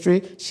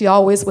industry, she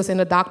always was in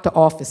the doctor's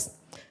office.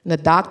 And the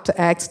doctor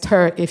asked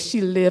her if she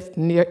lived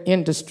near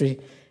industry,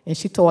 and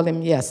she told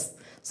him yes.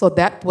 So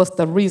that was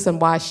the reason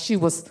why she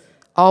was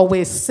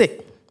always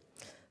sick.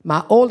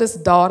 My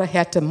oldest daughter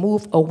had to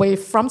move away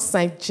from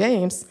St.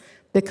 James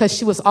because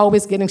she was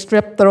always getting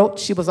strep throat.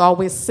 She was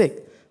always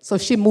sick. So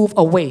she moved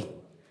away.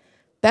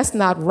 That's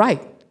not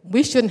right.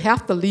 We shouldn't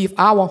have to leave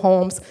our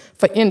homes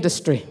for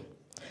industry.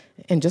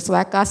 And just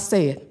like I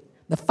said,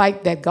 the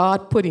fight that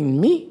God put in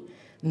me,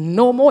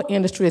 no more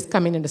industry is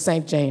coming into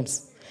St.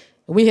 James.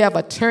 We have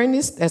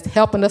attorneys that's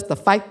helping us to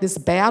fight this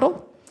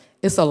battle.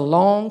 It's a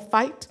long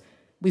fight.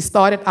 We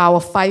started our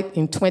fight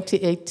in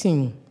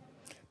 2018.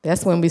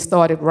 That's when we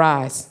started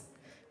RISE.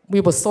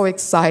 We were so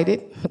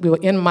excited. We were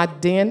in my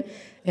den,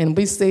 and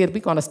we said, we're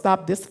going to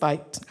stop this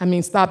fight.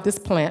 Stop this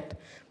plant.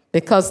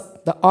 Because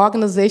the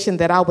organization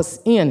that I was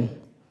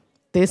in,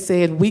 they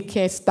said, we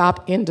can't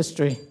stop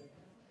industry.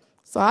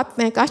 So I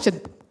think I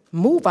should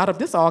move out of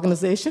this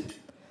organization.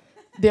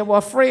 They were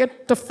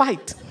afraid to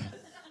fight.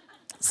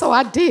 So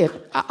I did.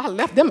 I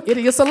left them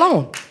idiots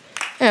alone,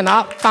 and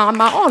I found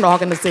my own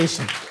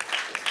organization.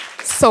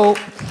 So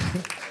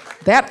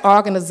that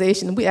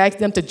organization, we asked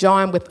them to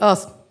join with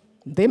us.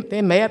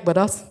 They're mad with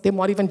us. They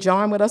won't even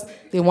join with us.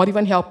 They won't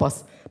even help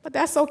us. But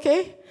that's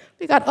okay.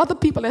 We got other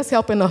people that's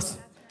helping us.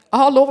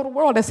 All over the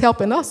world that's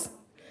helping us.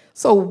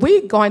 So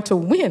we're going to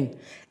win.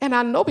 And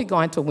I know we're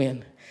going to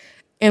win.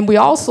 And we're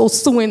also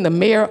suing the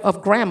mayor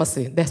of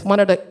Gramercy. That's one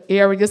of the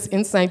areas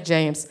in St.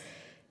 James.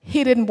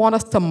 He didn't want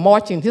us to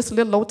march in his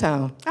little old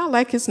town. I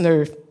like his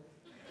nerve.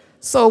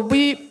 So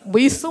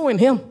we suing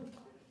him.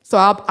 So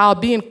I'll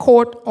be in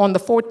court on the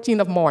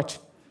 14th of March.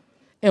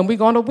 And we're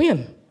going to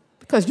win.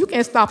 Because you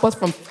can't stop us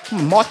from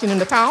marching in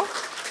the town.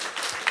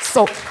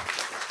 So,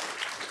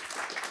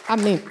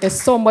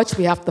 there's so much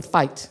we have to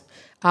fight.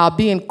 I'll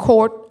be in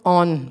court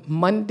on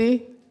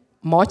Monday,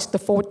 March the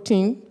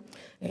 14th,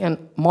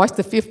 and March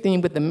the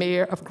 15th with the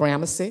mayor of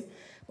Gramercy.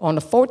 On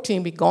the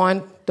 14th, we're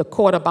going to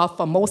court about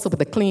Formosa with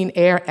the Clean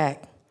Air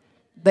Act.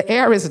 The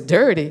air is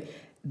dirty.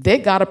 They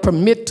got a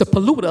permit to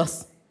pollute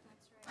us.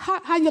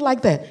 How you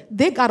like that?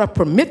 They got a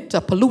permit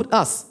to pollute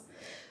us.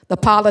 The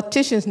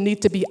politicians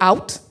need to be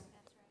out.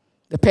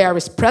 The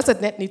parish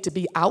president needs to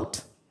be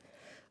out.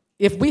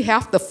 If we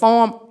have to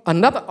form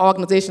another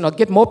organization or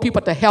get more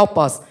people to help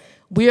us,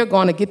 we are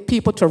going to get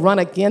people to run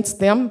against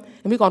them,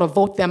 and we're going to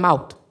vote them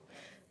out.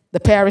 The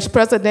parish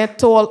president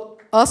told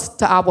us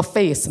to our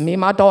face, me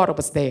and my daughter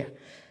was there,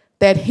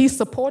 that he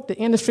support the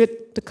industry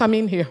to come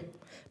in here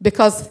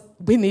because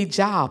we need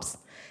jobs.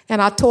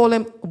 And I told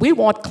him, we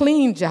want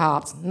clean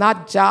jobs,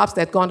 not jobs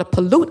that are going to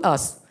pollute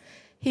us.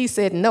 He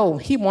said, no,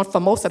 he wants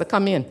Formosa to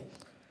come in.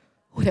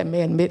 Oh, that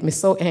man made me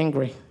so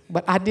angry.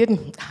 But I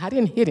didn't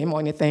hit him or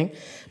anything,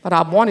 but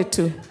I wanted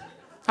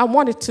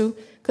to.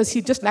 Because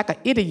he's just like an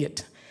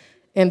idiot.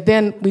 And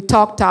then we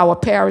talked to our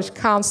parish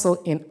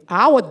council in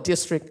our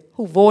district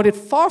who voted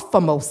for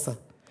Formosa.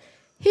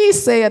 He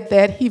said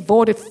that he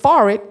voted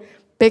for it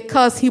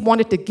because he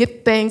wanted to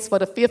get things for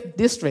the 5th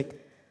district.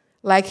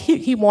 Like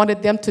he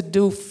wanted them to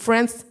do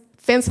fence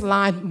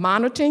line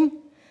monitoring.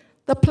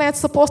 The plant's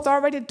supposed to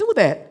already do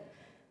that.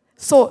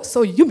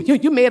 So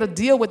you made a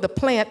deal with the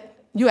plant.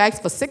 You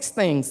asked for 6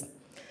 things.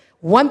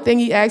 One thing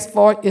he asked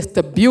for is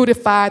to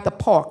beautify the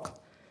park.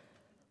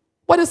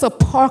 What is a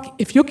park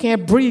if you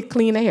can't breathe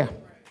clean air?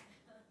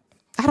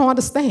 I don't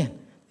understand.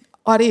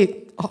 Are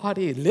they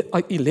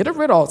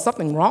illiterate or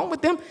something wrong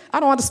with them? I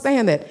don't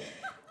understand that.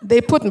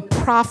 They're putting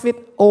profit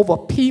over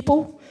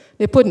people.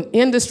 They're putting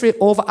industry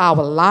over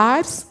our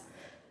lives.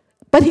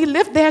 But he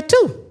lived there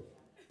too.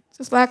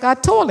 Just like I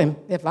told him,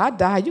 if I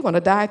die, you're going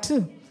to die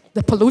too.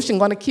 The pollution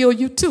going to kill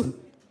you too.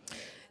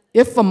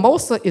 If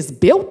Formosa is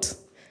built,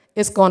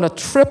 it's going to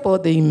triple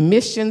the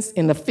emissions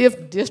in the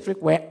 5th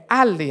district where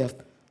I live,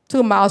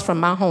 2 miles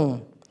from my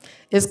home.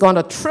 It's going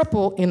to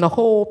triple in the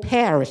whole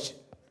parish.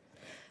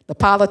 The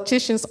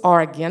politicians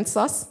are against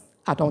us.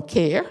 I don't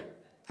care.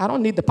 I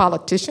don't need the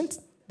politicians.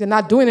 They're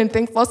not doing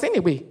anything for us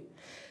anyway.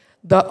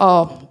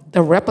 The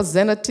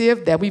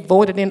representative that we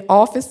voted in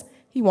office,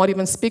 he won't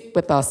even speak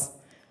with us.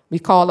 We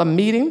call a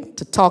meeting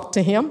to talk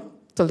to him,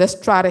 so let's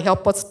try to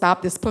help us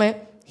stop this plant.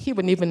 He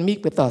wouldn't even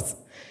meet with us.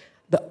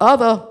 The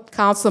other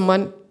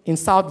councilman in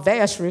South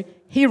Vacherie,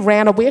 he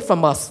ran away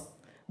from us.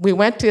 We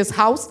went to his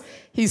house.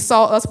 He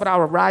saw us with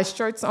our Rise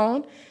shirts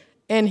on,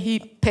 and he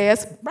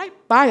passed right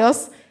by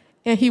us,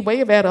 and he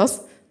waved at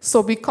us.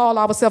 So we called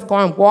ourselves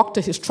going walk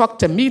to his truck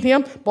to meet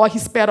him. Boy, he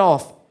sped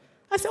off.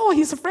 I said, oh,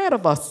 he's afraid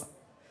of us.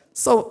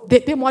 So they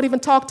didn't want to even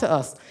talk to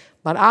us.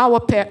 But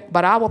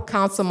our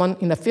councilman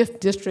in the 5th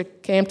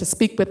district came to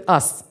speak with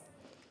us.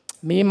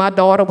 Me and my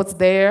daughter was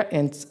there,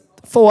 and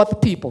 4 other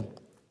people.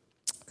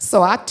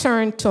 So I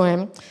turned to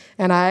him,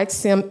 and I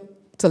asked him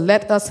to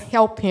let us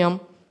help him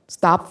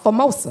stop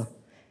Formosa.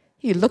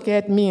 He looked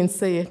at me and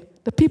said,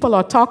 the people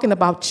are talking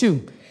about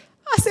you.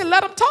 I said,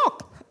 let them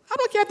talk. I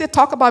don't care if they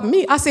talk about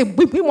me. I said,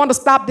 we want to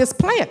stop this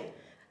plant.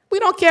 We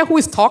don't care who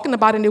is talking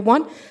about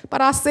anyone.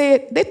 But I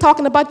said, they're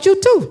talking about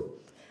you too.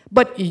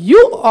 But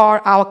you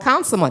are our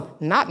councilman,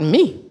 not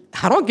me.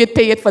 I don't get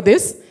paid for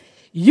this.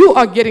 You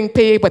are getting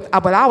paid with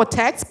our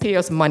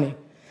taxpayers' money.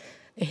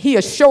 And he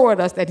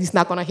assured us that he's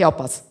not going to help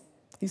us.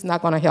 He's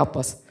not going to help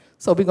us.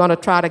 So we're going to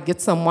try to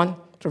get someone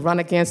to run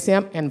against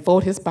him and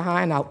vote his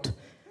behind out.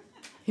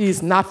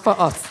 He's not for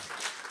us.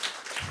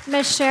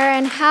 Ms.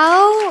 Sharon,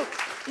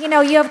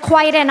 you have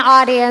quite an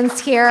audience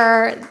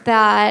here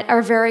that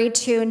are very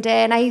tuned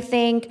in. I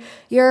think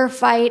your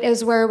fight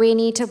is where we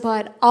need to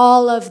put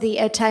all of the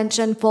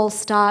attention, full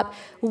stop.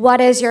 What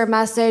is your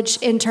message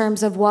in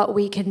terms of what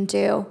we can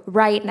do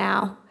right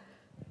now?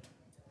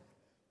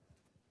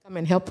 Come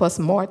and help us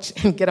march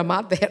and get them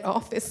out of that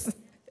office.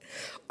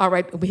 All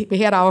right, we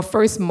had our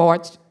first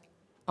march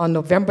on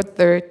November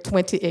 3rd,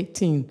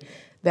 2018.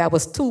 That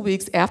was 2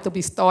 weeks after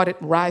we started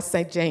Rise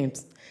St.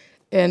 James.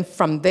 And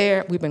from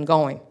there, we've been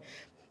going.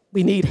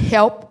 We need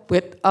help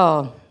with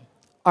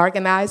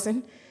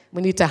organizing.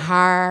 We need to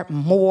hire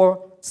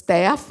more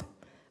staff.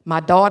 My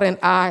daughter and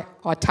I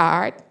are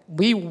tired.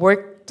 We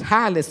work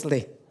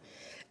tirelessly.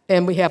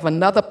 And we have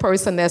another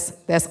person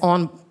that's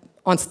on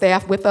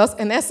staff with us,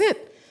 and that's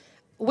it.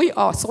 We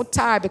are so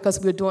tired because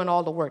we're doing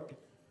all the work.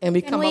 And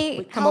we come up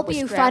with strategies. Help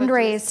you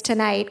fundraise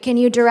tonight? Can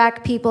you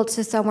direct people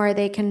to somewhere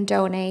they can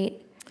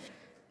donate?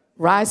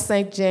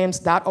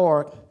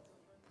 RiseSt.James.org.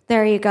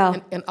 There you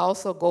go. And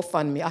also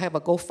GoFundMe. I have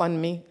a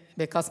GoFundMe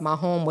because my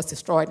home was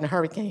destroyed in a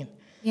hurricane.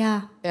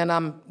 Yeah. And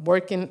I'm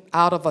working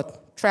out of a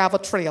travel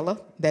trailer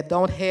that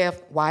don't have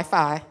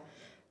Wi-Fi.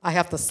 I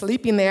have to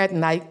sleep in there at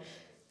night,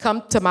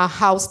 come to my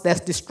house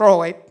that's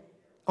destroyed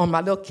on my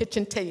little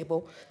kitchen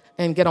table,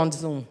 and get on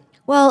Zoom.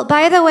 Well,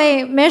 by the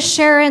way, Miss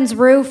Sharon's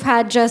roof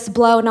had just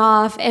blown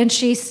off, and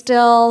she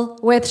still,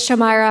 with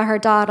Shamira, her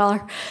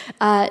daughter,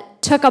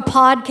 took a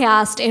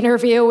podcast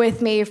interview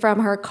with me from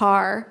her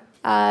car.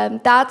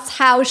 That's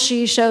how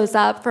she shows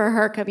up for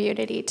her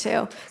community,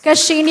 too, because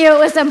she knew it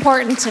was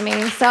important to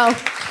me. So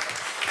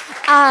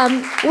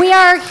we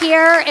are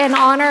here in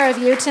honor of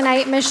you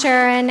tonight, Miss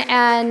Sharon,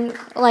 and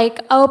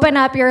open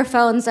up your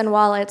phones and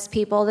wallets,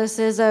 people. This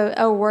is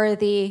a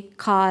worthy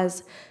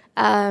cause.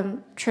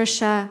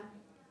 Trisha,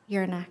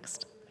 you're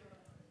next.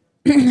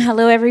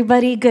 Hello,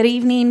 everybody. Good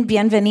evening.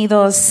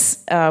 Bienvenidos.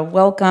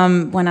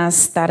 Welcome.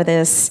 Buenas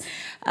tardes.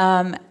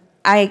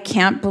 I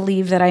can't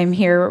believe that I'm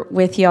here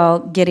with y'all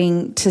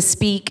getting to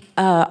speak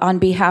on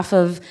behalf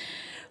of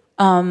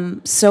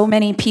so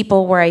many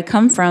people where I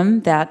come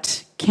from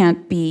that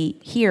can't be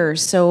here.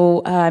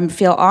 So I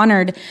feel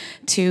honored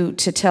to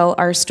tell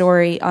our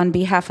story on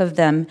behalf of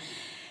them.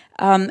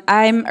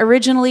 I'm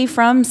originally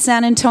from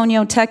San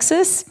Antonio,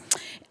 Texas.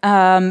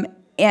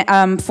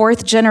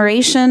 Fourth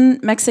generation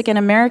Mexican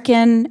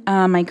American.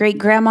 My great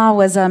grandma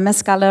was a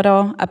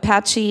Mescalero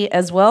Apache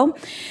as well.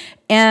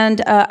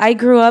 And I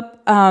grew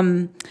up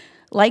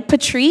like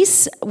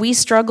Patrice. We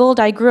struggled.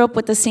 I grew up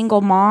with a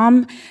single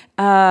mom.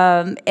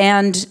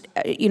 And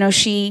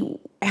she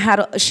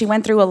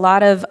went through a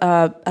lot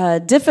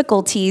of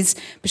difficulties,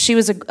 but she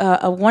was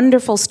a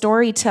wonderful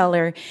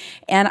storyteller.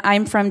 And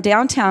I'm from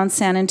downtown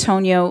San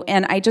Antonio,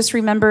 and I just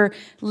remember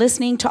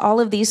listening to all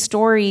of these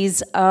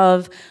stories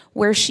of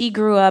where she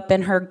grew up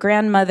and her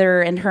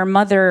grandmother and her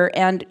mother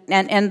and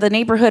the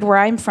neighborhood where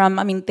I'm from.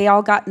 I mean, they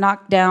all got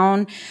knocked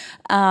down,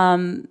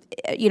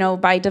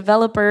 by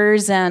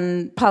developers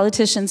and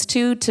politicians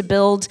too, to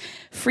build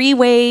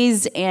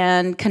freeways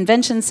and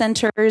convention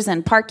centers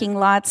and parking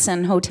lots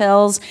and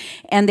hotels.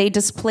 And they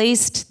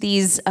displaced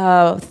these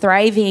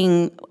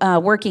thriving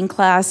working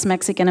class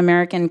Mexican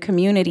American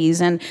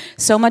communities. And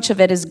so much of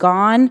it is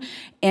gone.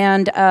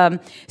 And and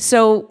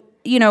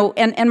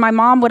my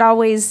mom would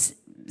always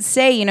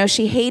say,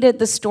 she hated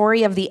the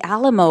story of the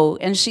Alamo,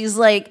 and she's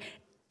like,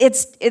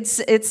 it's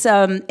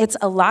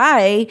a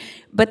lie,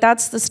 but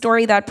that's the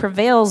story that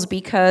prevails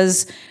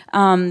because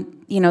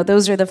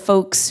those are the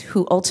folks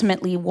who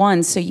ultimately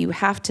won. So you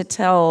have to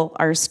tell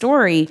our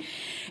story,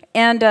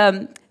 and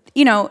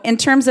in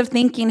terms of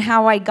thinking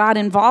how I got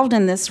involved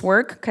in this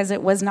work, because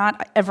it was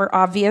not ever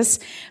obvious,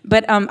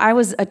 but I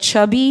was a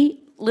chubby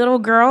little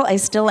girl. I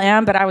still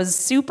am, but I was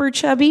super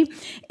chubby.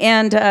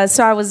 And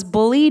so I was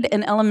bullied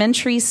in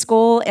elementary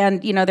school.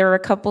 And, there were a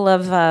couple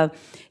of,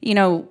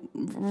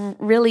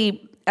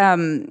 really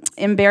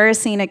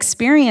embarrassing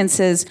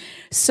experiences.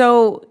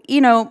 So,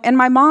 and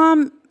my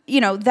mom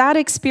that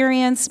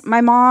experience,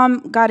 my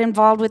mom got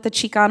involved with the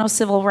Chicano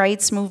civil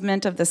rights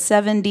movement of the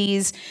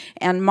 70s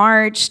and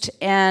marched,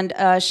 and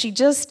she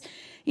just,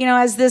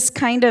 has this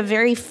kind of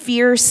very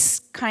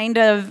fierce kind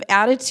of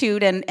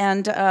attitude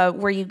and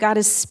where you got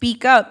to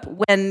speak up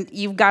when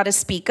you've got to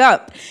speak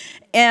up.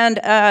 And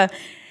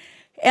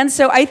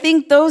so I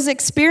think those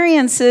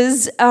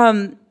experiences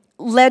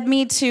led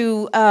me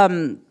to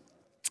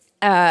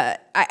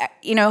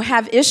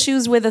have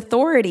issues with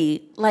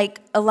authority, like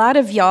a lot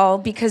of y'all,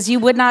 because you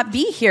would not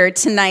be here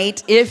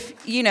tonight if,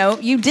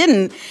 you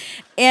didn't.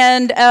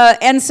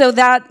 And so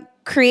that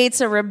creates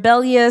a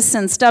rebellious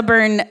and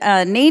stubborn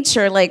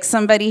nature, like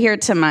somebody here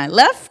to my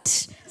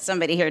left,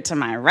 somebody here to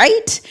my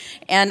right,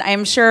 and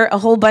I'm sure a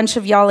whole bunch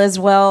of y'all as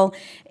well.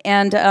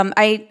 And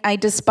I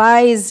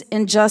despise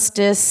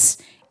injustice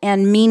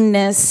and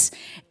meanness.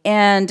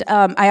 And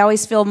I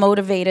always feel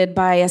motivated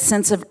by a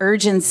sense of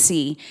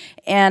urgency.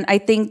 And I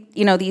think,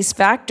 these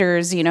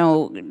factors,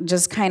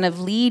 just kind of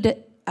lead,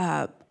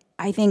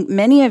 I think,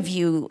 many of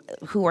you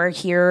who are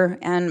here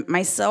and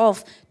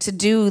myself to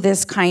do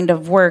this kind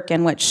of work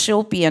and what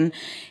Shilpi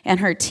and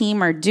her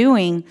team are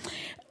doing.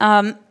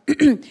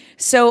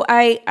 So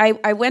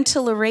I went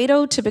to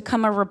Laredo to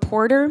become a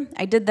reporter.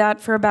 I did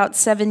that for about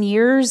 7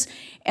 years.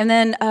 And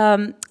then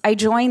I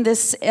joined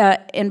this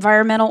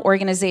environmental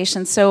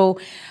organization. So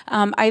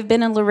I've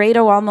been in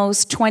Laredo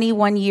almost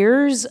 21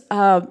 years,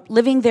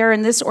 living there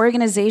in this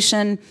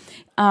organization,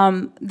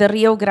 the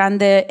Rio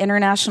Grande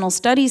International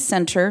Studies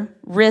Center,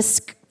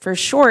 RISC for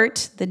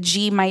short. The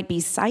G might be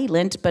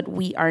silent, but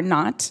we are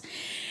not.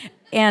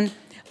 And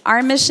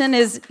our mission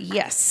is,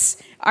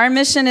 our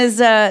mission is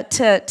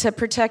to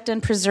protect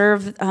and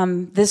preserve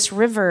this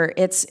river.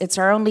 It's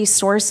our only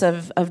source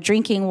of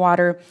drinking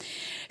water.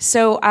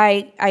 So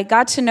I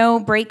got to know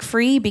Break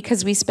Free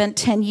because we spent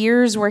 10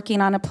 years working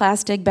on a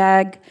plastic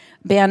bag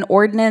ban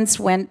ordinance,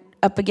 went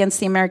up against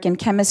the American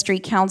Chemistry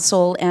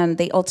Council, and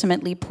they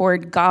ultimately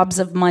poured gobs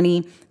of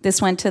money. This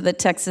went to the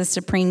Texas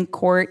Supreme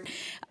Court,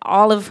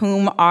 all of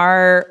whom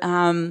are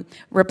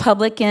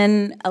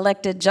Republican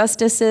elected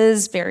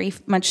justices, very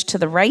much to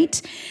the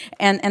right.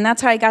 And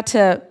that's how I got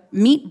to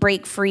meet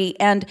Break Free.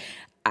 And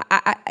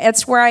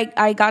it's where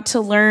I got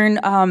to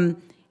learn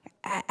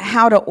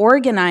how to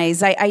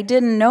organize. I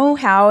didn't know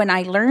how, and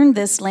I learned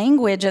this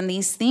language and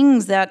these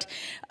things that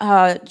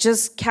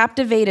just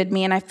captivated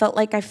me, and I felt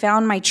like I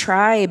found my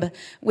tribe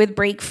with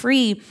Break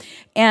Free.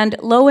 And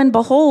lo and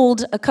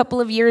behold, a couple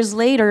of years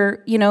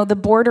later, the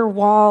border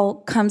wall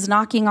comes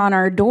knocking on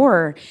our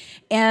door.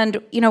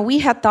 And, we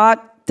had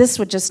thought this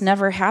would just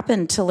never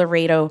happen to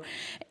Laredo.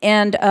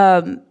 And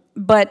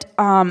But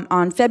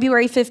on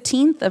February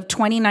 15th of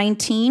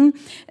 2019,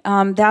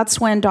 that's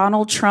when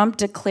Donald Trump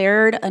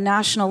declared a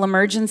national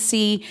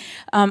emergency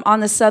on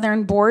the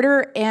southern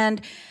border.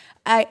 And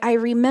I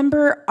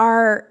remember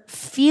our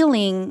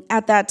feeling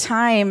at that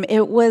time.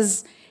 It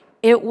was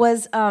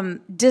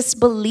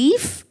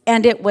disbelief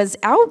and it was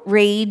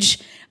outrage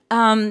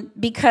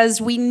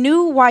because we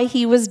knew why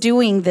he was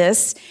doing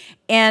this.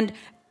 And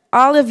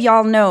all of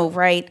y'all know,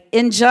 right?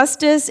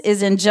 Injustice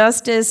is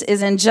injustice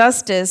is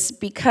injustice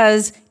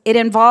because it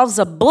involves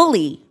a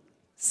bully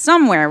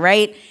somewhere,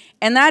 right?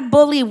 And that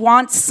bully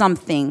wants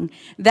something.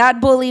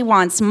 That bully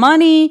wants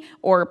money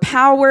or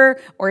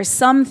power or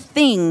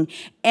something.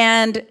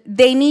 And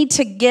they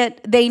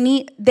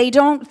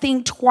don't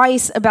think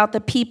twice about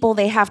the people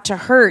they have to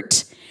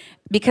hurt,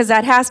 because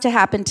that has to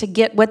happen to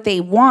get what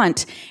they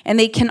want. And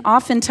they can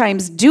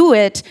oftentimes do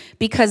it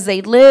because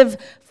they live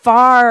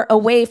far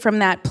away from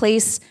that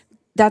place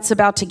that's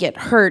about to get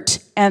hurt,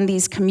 and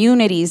these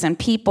communities and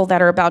people that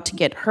are about to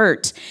get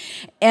hurt.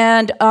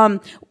 And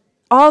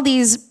all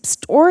these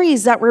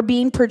stories that were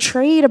being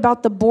portrayed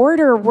about the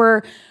border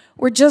were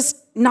just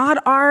not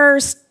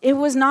ours. It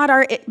was not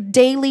our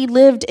daily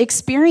lived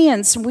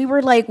experience. We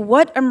were like,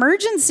 what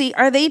emergency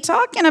are they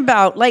talking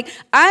about? Like,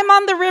 I'm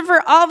on the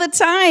river all the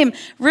time,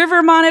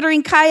 river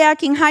monitoring,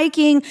 kayaking,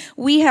 hiking.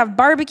 We have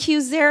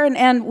barbecues there,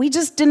 and we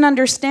just didn't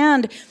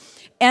understand.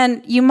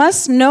 And you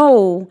must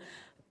know,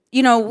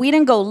 we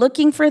didn't go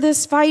looking for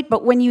this fight,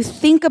 but when you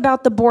think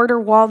about the border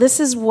wall, this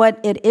is what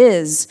it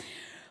is.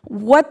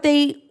 What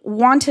they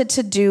wanted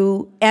to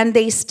do, and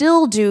they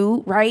still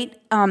do, right?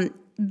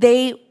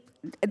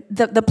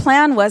 The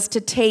plan was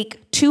to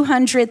take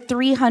 200,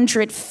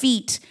 300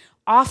 feet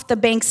off the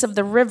banks of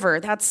the river.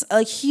 That's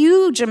a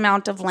huge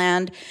amount of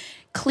land.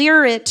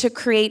 Clear it to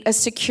create a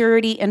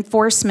security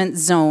enforcement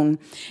zone.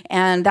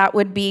 And that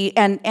would be,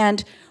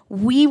 and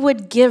we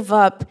would give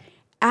up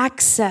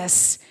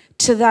access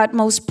to that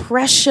most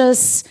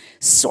precious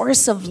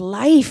source of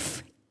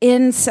life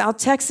in South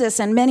Texas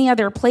and many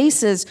other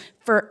places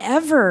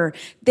forever.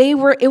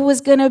 It was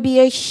going to be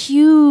a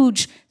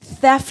huge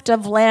theft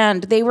of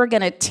land. They were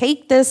going to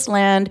take this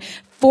land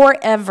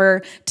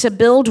forever to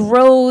build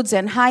roads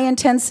and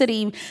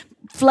high-intensity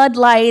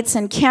floodlights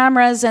and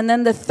cameras, and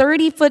then the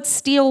 30-foot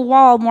steel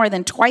wall, more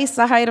than twice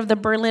the height of the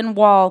Berlin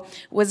Wall,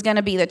 was going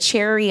to be the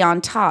cherry on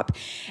top.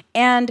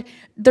 And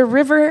the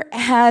river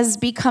has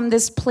become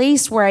this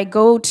place where I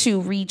go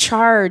to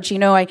recharge.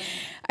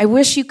 I I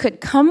wish you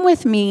could come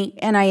with me,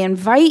 and I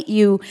invite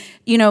you.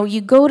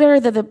 You go to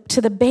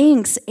the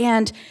banks,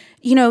 and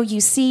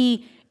you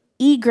see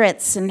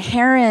egrets and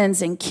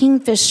herons and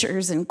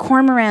kingfishers and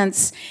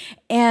cormorants,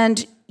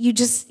 and you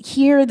just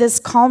hear this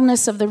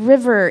calmness of the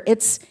river.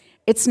 It's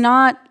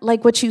not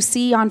like what you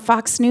see on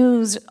Fox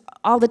News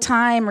all the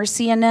time or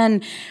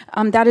CNN.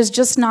 That is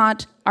just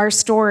not our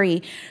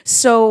story.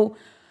 So,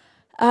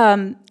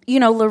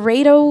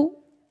 Laredo,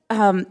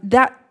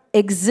 that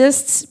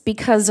exists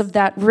because of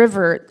that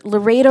river.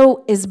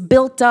 Laredo is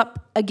built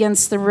up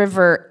against the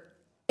river.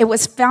 It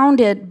was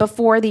founded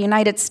before the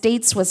United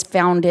States was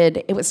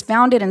founded. It was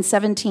founded in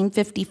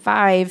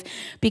 1755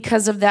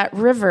 because of that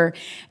river.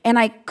 And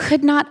I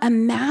could not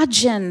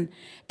imagine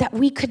that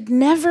we could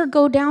never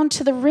go down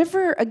to the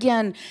river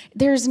again.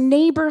 There's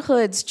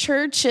neighborhoods,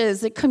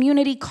 churches, a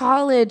community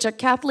college, a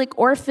Catholic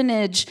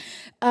orphanage,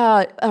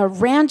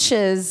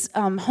 ranches,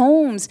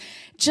 homes.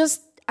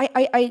 Just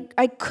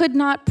I could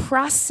not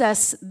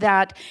process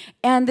that.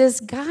 And this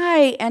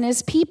guy and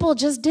his people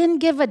just didn't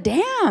give a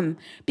damn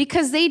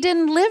because they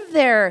didn't live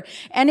there.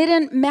 And it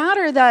didn't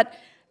matter that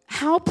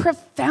how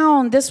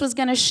profound this was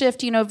going to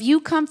shift. If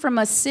you come from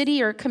a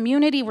city or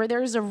community where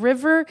there's a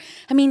river,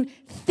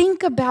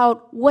 think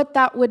about what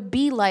that would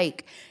be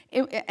like.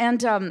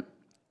 We're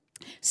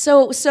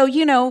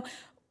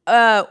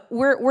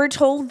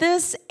told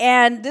this,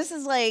 and this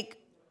is like,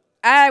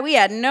 we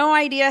had no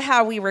idea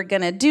how we were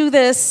going to do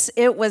this.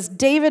 It was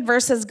David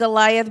versus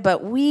Goliath,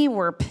 but we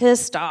were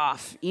pissed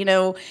off,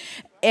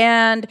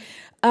 And,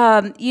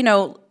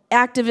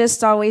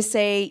 activists always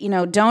say,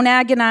 don't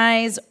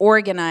agonize,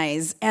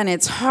 organize. And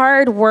it's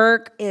hard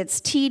work,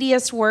 it's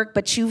tedious work,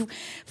 but you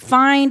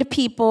find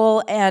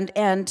people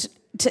and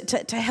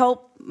to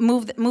help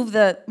move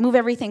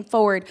everything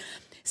forward.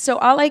 So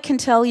all I can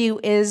tell you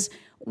is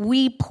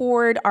we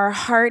poured our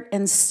heart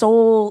and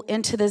soul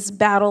into this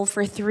battle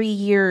for 3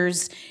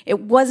 years. It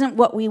wasn't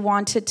what we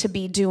wanted to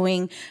be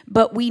doing,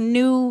 but we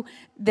knew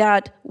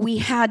that we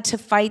had to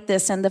fight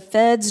this. And the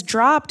feds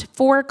dropped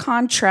 4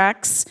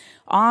 contracts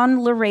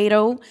on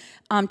Laredo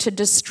to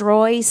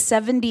destroy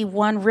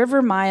 71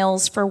 river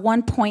miles for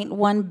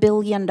 $1.1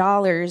 billion.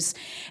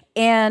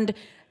 And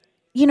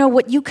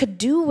what you could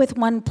do with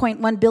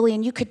 $1.1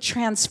 billion, you could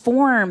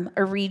transform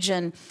a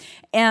region.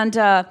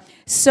 And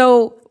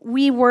so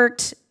we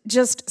worked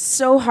just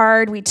so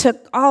hard. We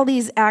took all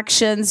these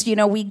actions.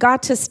 We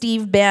got to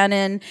Steve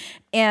Bannon,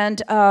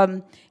 and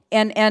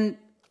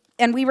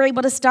we were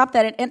able to stop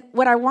that. And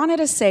what I wanted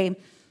to say,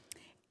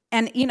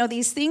 and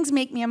these things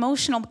make me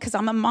emotional because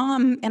I'm a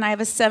mom and I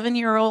have a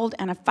 7-year-old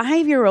and a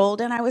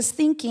 5-year-old, and I was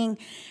thinking,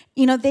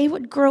 they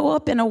would grow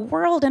up in a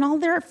world and all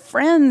their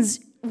friends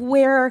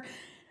where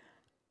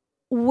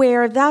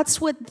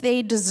that's what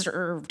they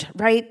deserved,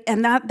 right?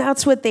 And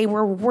that's what they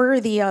were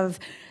worthy of.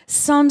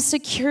 Some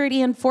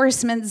security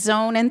enforcement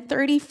zone and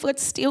 30-foot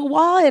steel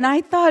wall. And I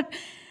thought,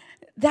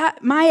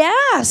 that my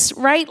ass,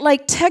 right?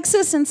 Like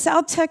Texas and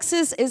South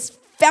Texas is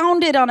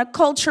founded on a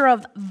culture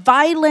of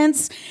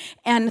violence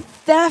and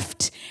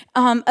theft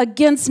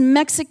against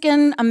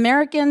Mexican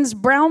Americans,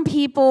 brown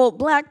people,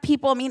 black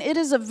people. It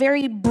is a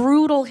very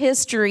brutal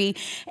history.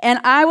 And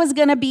I was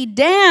going to be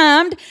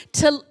damned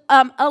to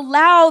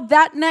allow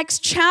that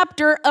next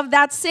chapter of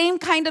that same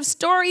kind of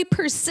story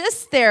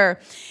persist there.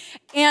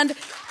 And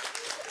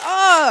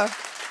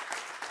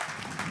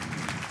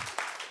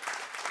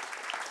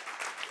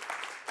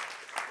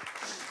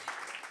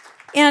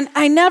And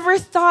I never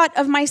thought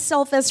of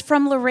myself as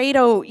from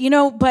Laredo,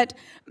 but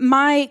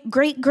my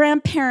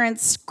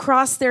great-grandparents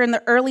crossed there in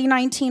the early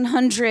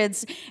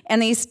 1900s,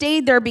 and they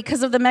stayed there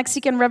because of the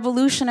Mexican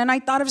Revolution. And I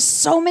thought of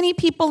so many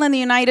people in the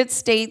United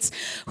States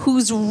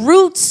whose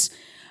roots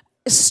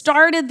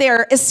started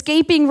there,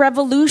 escaping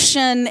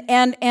revolution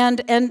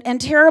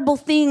and terrible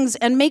things,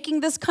 and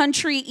making this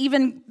country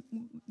even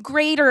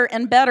greater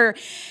and better.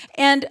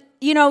 And,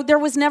 there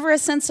was never a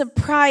sense of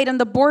pride, and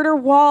the border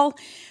wall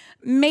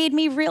made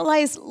me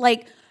realize,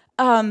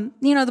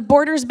 the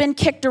border's been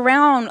kicked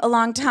around a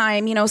long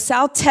time,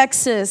 South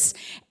Texas.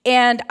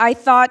 And I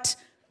thought,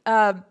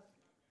 we're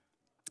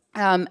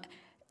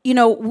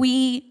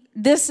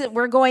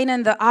going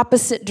in the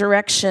opposite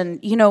direction.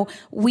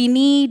 We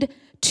need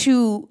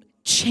to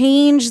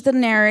change the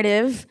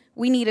narrative.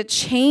 We need to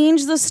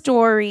change the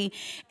story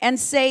and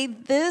say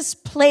this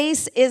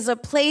place is a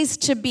place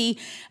to be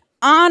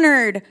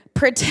honored,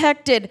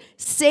 protected,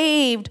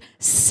 saved,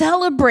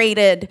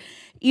 celebrated,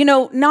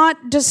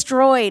 not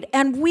destroyed.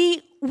 And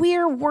we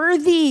are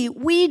worthy.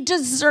 We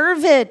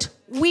deserve it.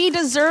 We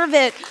deserve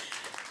it.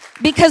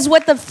 Because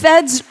what the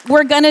feds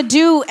were going to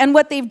do and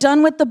what they've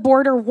done with the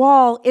border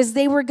wall is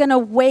they were going to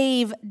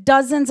waive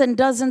dozens and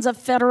dozens of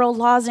federal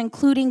laws,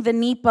 including the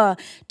NEPA,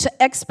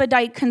 to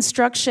expedite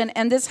construction.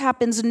 And this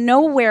happens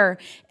nowhere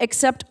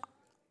except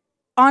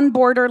on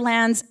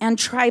borderlands and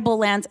tribal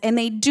lands, and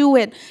they do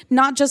it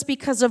not just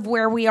because of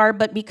where we are,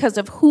 but because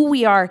of who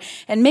we are.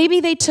 And maybe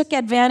they took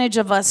advantage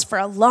of us for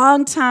a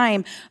long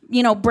time.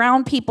 You know,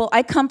 brown people,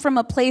 I come from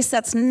a place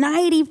that's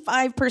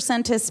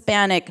 95%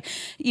 Hispanic,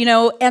 you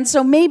know, and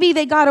so maybe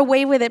they got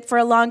away with it for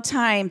a long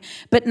time,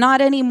 but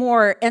not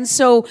anymore. And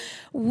so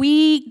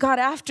we got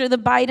after the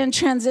Biden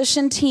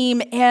transition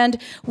team, and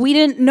we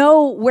didn't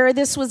know where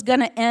this was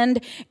going to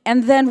end.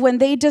 And then when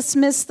they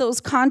dismissed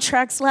those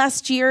contracts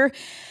last year,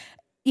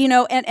 you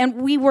know,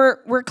 and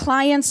we're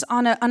clients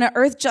on an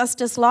Earth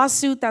Justice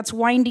lawsuit that's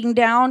winding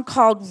down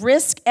called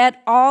Risk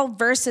et al.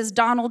 Versus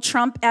Donald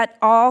Trump et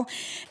al.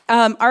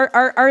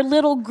 Our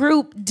little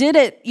group did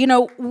it, you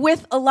know,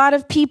 with a lot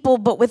of people,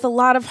 but with a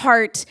lot of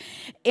heart.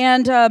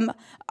 And all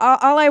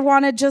I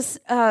want to just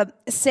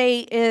say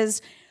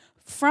is,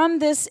 from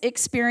this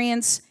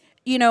experience,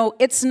 you know,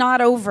 it's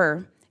not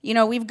over. You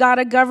know, we've got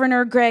a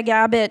Governor Greg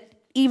Abbott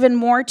even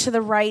more to the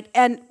right,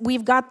 and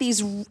we've got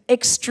these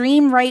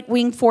extreme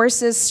right-wing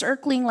forces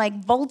circling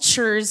like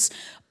vultures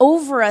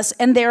over us,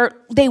 and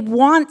they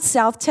want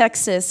South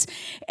Texas.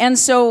 And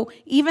so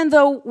even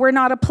though we're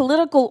not a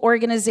political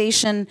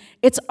organization,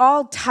 it's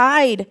all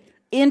tied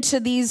into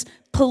these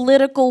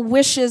political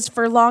wishes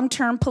for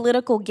long-term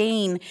political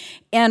gain,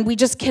 and we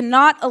just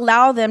cannot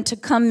allow them to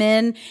come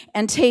in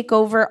and take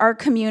over our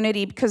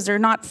community because they're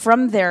not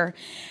from there.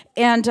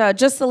 And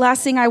just the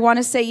last thing I want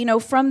to say, you know,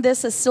 from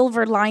this, a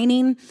silver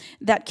lining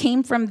that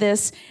came from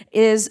this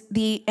is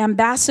the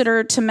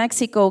ambassador to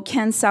Mexico,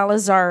 Ken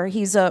Salazar.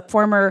 He's a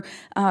former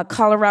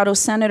Colorado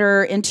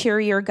senator,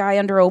 interior guy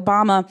under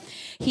Obama.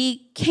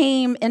 He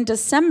came in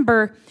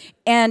December,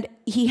 and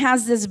he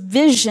has this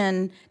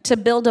vision to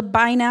build a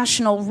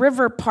binational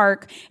river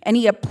park, and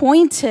he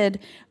appointed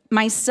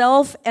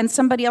myself and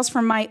somebody else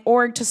from my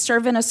org to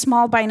serve in a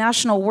small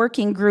binational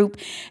working group.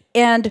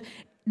 And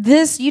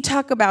this, you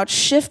talk about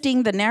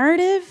shifting the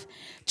narrative,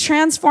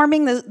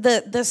 transforming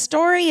the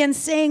story, and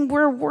saying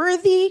we're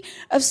worthy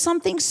of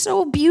something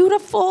so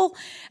beautiful.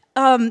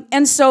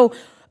 And so,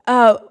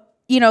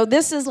 you know,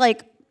 this is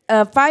like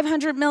a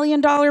 $500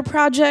 million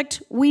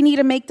project. We need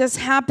to make this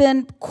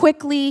happen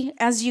quickly,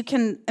 as you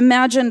can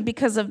imagine,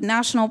 because of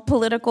national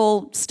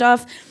political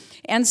stuff.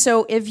 And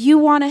so if you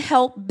want to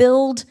help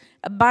build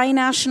a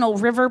binational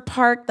river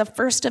park, the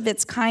first of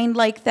its kind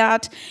like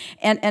that,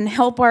 and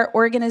help our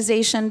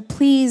organization,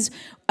 please,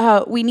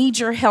 we need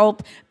your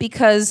help,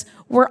 because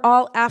we're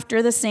all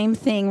after the same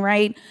thing,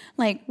 right?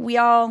 Like, we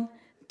all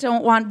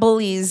don't want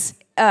bullies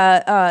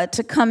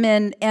to come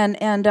in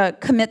and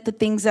commit the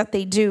things that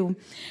they do.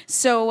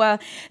 So,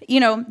 you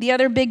know, the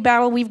other big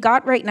battle we've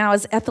got right now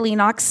is ethylene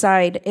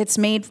oxide. It's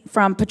made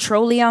from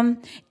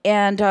petroleum,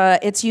 and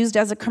it's used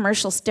as a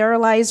commercial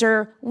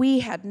sterilizer.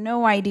 We had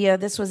no idea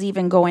this was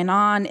even going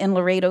on in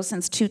Laredo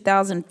since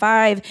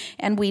 2005,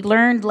 and we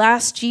learned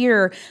last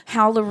year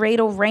how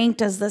Laredo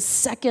ranked as the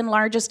second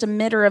largest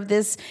emitter of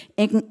this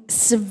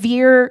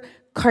severe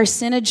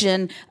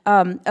carcinogen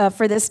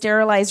for this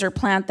sterilizer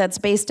plant that's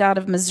based out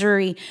of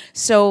Missouri.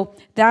 So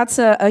that's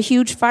a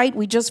huge fight.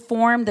 We just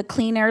formed the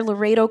Clean Air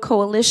Laredo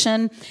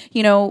Coalition.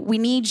 You know, we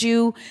need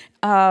you,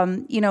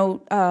 and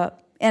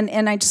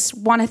I just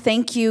want to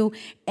thank you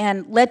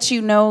and let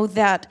you know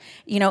that,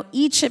 you know,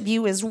 each of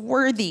you is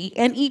worthy,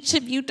 and each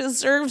of you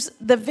deserves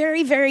the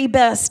very, very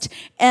best.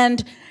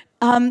 And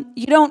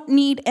you don't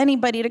need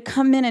anybody to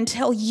come in and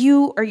tell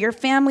you or your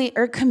family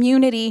or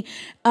community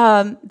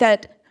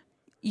that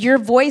your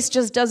voice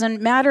just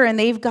doesn't matter, and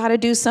they've got to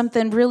do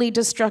something really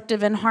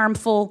destructive and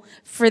harmful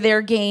for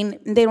their gain.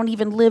 They don't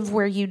even live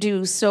where you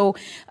do. So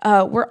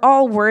we're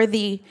all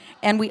worthy,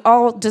 and we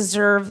all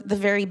deserve the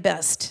very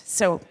best.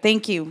 So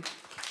thank you.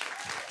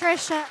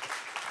 Trisha,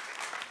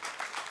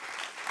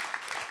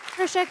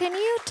 can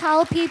you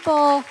tell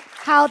people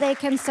how they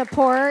can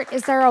support?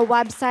 Is there a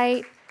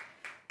website?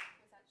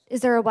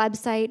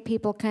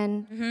 People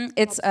can? Mm-hmm.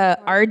 It's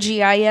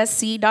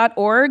rgisc.org.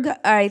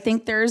 I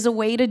think there's a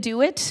way to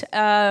do it.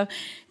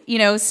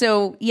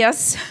 So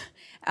yes.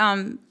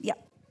 Yeah.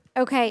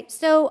 Okay,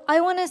 so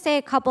I want to say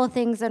a couple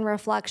things in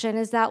reflection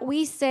is that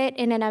we sit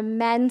in an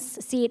immense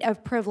seat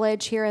of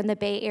privilege here in the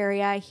Bay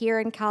Area, here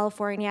in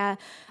California.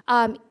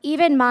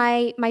 Even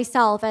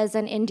myself as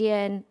an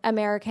Indian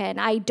American,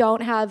 I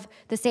don't have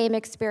the same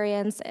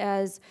experience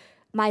as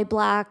my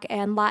Black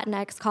and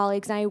Latinx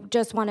colleagues, and I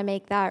just want to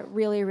make that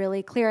really,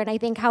 really clear. And I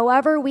think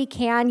however we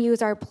can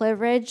use our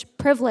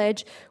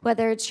privilege,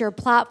 whether it's your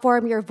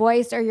platform, your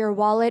voice, or your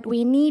wallet,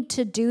 we need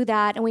to do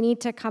that, and we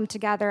need to come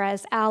together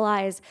as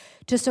allies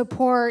to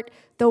support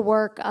the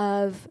work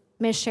of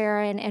Ms.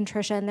 Sharon and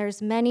Trisha, and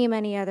there's many,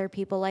 many other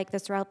people like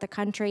this throughout the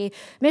country.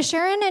 Ms.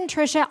 Sharon and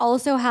Trisha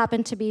also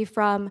happen to be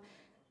from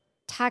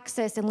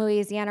Texas and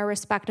Louisiana,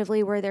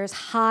 respectively, where there's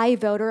high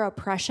voter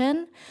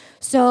oppression.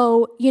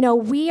 So,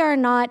 we are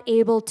not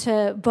able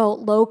to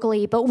vote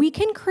locally, but we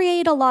can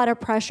create a lot of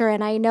pressure.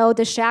 And I know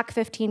the Shack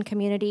 15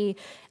 community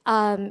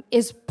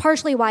is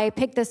partially why I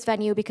picked this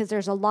venue, because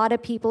there's a lot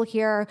of people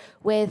here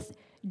with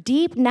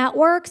deep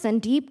networks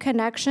and deep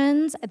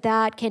connections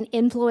that can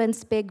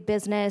influence big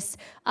business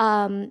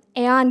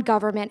and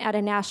government at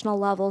a national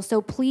level.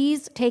 So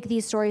please take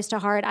these stories to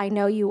heart. I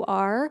know you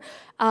are.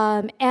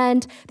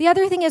 And the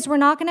other thing is we're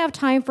not going to have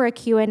time for a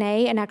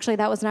Q&A, and actually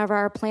that was never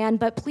our plan,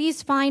 but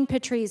please find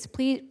Patrice,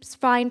 please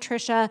find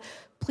Trisha,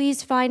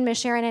 please find Ms.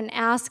 Sharon and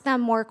ask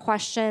them more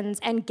questions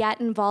and get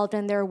involved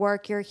in their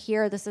work. You're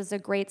here. This is a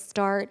great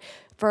start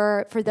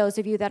for those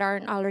of you that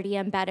aren't already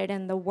embedded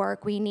in the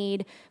work. We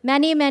need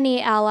many,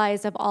 many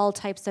allies of all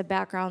types of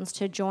backgrounds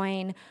to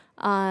join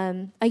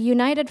a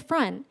united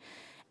front.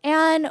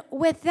 And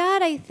with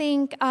that, I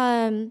think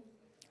I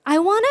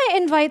want to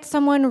invite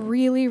someone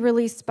really,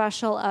 really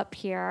special up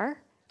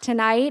here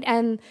tonight.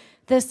 And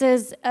this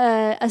is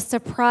a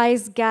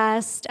surprise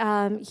guest.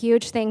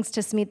 Huge thanks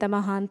to Smita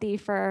Mohanty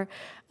for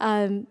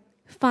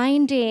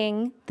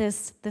finding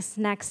this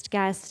next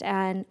guest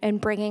and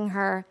bringing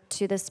her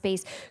to the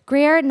space.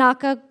 Greer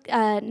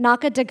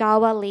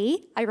Nakadagawa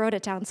Lee. I wrote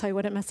it down so I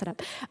wouldn't mess it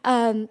up.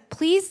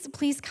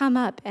 Please come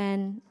up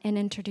and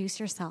introduce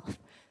yourself.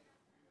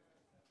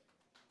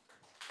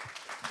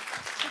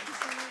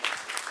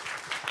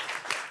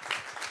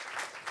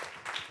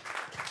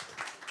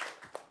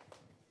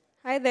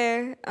 Hi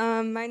there.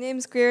 My name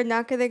is Greer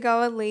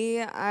Nakadagawa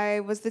Lee.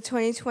 I was the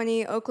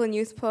 2020 Oakland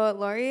Youth Poet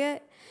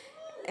Laureate.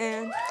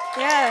 And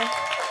yeah,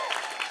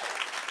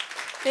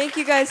 thank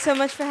you guys so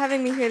much for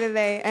having me here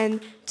today. And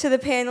to the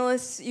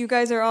panelists, you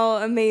guys are all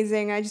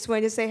amazing. I just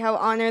wanted to say how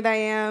honored I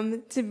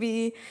am to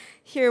be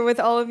here with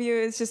all of you.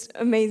 It's just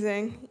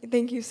amazing.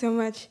 Thank you so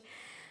much.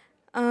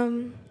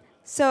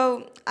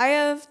 So I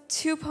have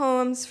 2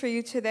 poems for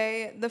you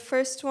today. The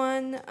first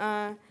one,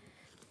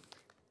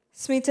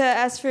 Smita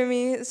asked for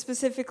me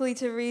specifically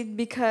to read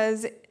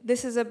because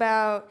this is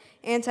about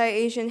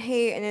anti-Asian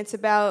hate and it's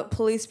about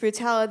police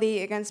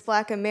brutality against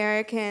Black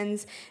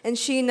Americans. And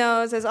she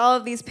knows, as all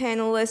of these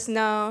panelists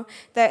know,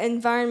 that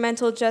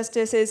environmental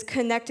justice is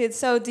connected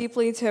so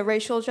deeply to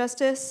racial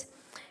justice.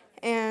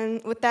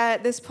 And with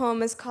that, this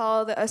poem is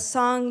called A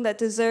Song That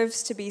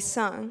Deserves to Be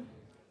Sung.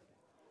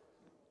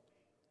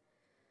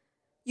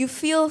 You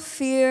feel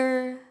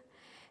fear,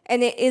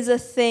 and it is a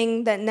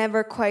thing that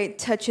never quite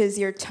touches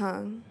your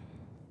tongue.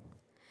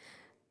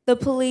 The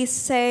police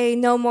say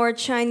no more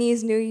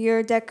Chinese New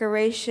Year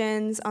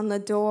decorations on the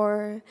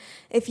door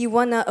if you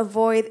want to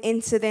avoid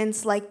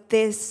incidents like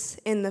this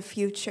in the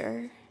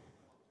future.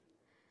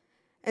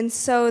 And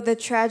so the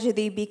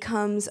tragedy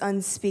becomes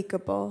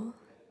unspeakable.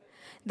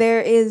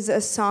 There is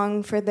a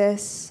song for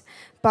this,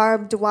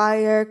 barbed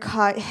wire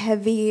caught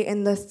heavy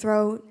in the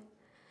throat,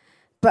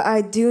 but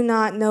I do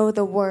not know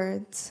the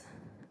words.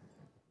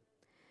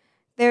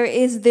 There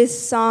is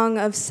this song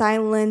of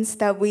silence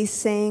that we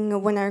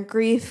sing when our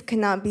grief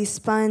cannot be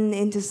spun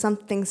into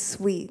something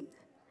sweet,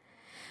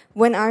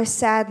 when our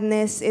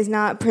sadness is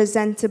not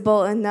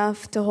presentable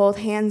enough to hold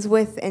hands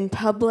with in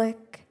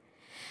public.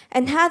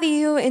 And how do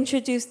you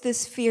introduce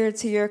this fear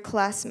to your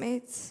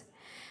classmates?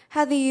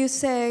 How do you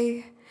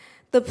say,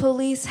 the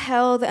police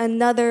held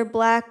another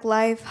Black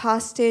life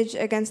hostage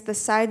against the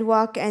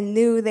sidewalk and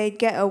knew they'd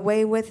get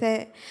away with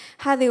it?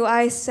 How do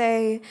I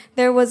say,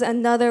 there was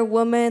another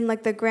woman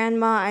like the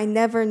grandma I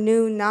never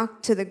knew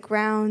knocked to the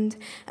ground?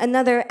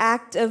 Another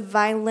act of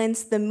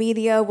violence the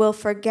media will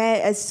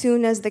forget as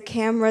soon as the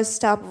cameras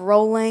stop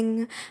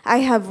rolling.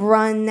 I have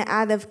run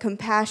out of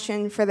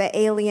compassion for the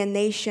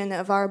alienation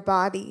of our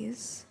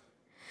bodies,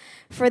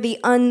 for the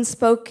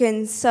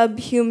unspoken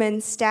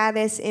subhuman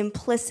status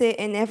implicit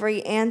in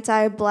every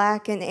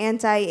anti-Black and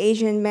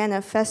anti-Asian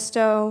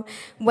manifesto.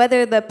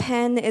 Whether the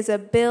pen is a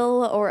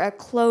bill or a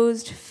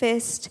closed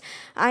fist,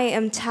 I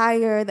am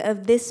tired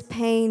of this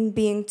pain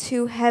being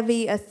too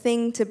heavy a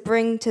thing to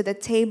bring to the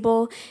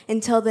table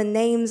until the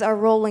names are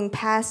rolling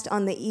past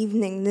on the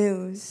evening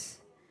news.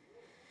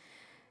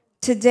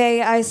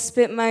 Today I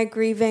spit my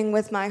grieving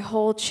with my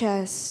whole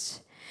chest.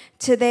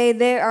 Today,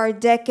 there are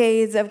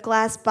decades of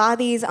glass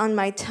bodies on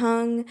my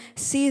tongue,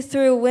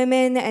 see-through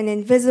women and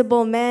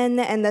invisible men,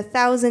 and the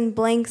 1,000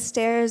 blank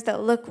stares that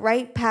look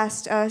right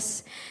past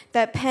us,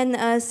 that pen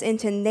us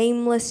into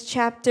nameless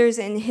chapters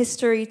in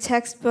history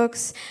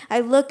textbooks.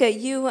 I look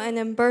at you and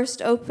am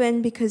burst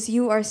open because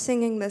you are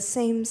singing the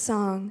same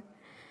song.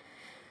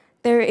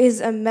 There is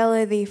a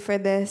melody for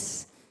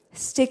this,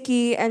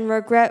 sticky and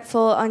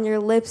regretful on your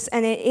lips,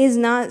 and it is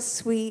not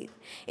sweet.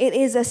 It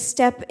is a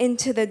step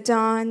into the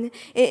dawn.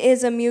 It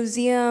is a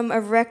museum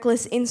of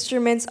reckless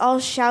instruments, all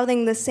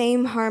shouting the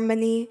same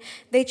harmony.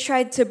 They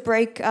tried to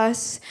break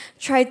us,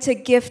 tried to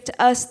gift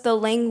us the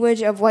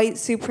language of white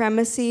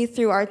supremacy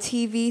through our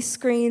TV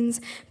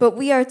screens, but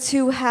we are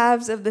 2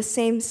 halves of the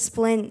same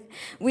splint.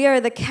 We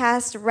are the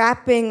cast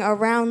wrapping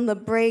around the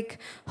break,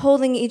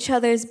 holding each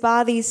other's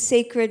bodies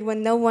sacred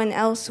when no one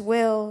else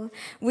will.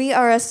 We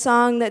are a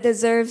song that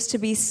deserves to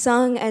be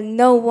sung, and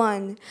no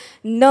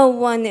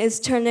one is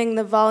turning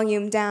the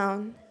volume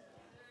down.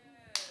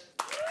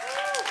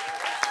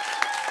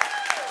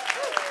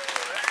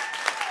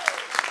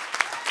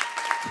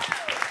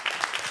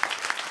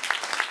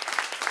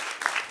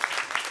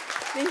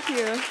 Thank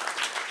you.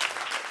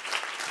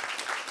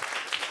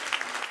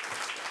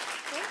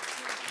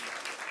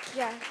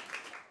 Yeah.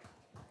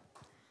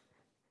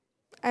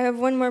 I have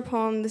one more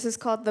poem. This is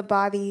called The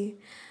Body.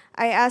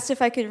 I asked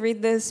if I could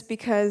read this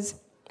because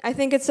I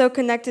think it's so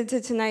connected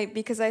to tonight,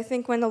 because I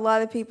think when a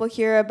lot of people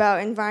hear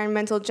about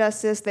environmental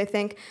justice, they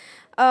think,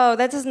 oh,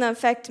 that doesn't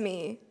affect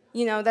me.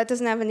 You know, that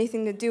doesn't have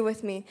anything to do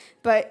with me.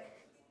 But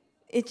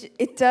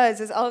it does,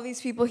 as all of these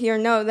people here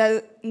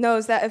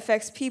knows that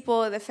affects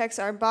people, it affects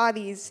our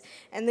bodies.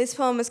 And this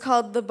poem is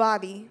called The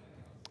Body.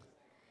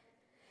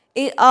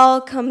 It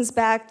all comes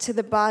back to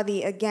the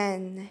body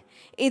again.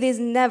 It is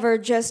never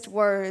just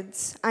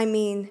words. I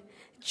mean,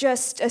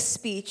 just a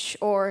speech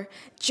or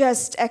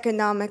just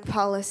economic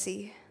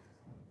policy.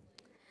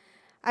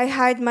 I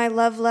hide my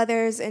love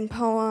letters in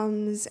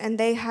poems, and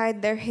they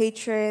hide their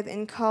hatred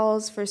in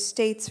calls for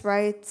states'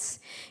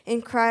 rights,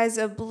 in cries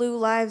of Blue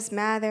Lives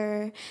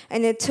Matter,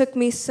 and it took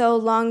me so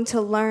long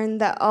to learn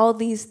that all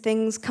these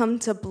things come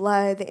to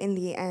blood in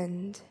the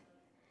end.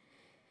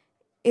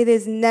 It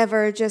is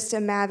never just a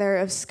matter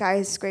of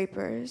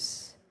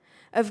skyscrapers,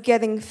 of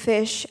getting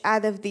fish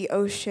out of the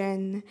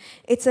ocean.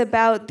 It's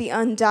about the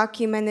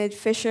undocumented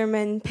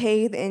fishermen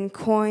paid in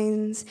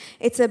coins.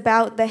 It's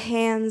about the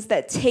hands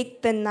that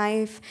take the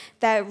knife,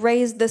 that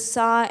raise the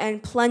saw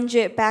and plunge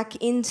it back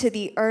into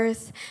the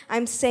earth.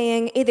 I'm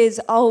saying it is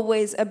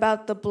always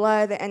about the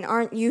blood, and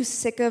aren't you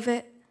sick of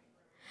it?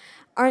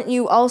 Aren't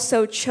you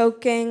also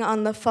choking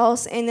on the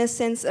false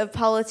innocence of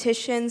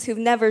politicians who've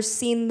never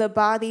seen the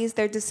bodies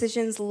their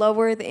decisions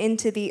lowered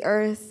into the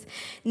earth,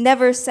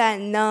 never sat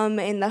numb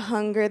in the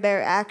hunger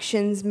their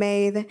actions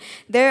made?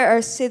 There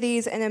are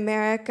cities in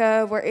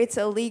America where it's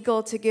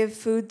illegal to give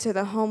food to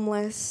the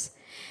homeless,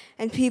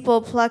 and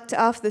people plucked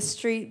off the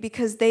street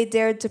because they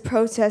dared to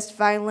protest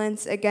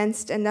violence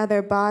against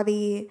another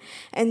body,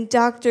 and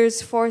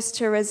doctors forced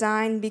to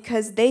resign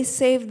because they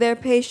saved their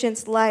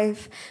patient's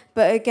life,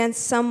 but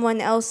against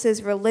someone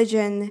else's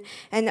religion,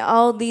 and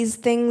all these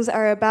things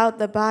are about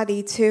the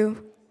body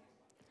too.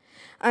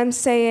 I'm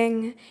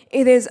saying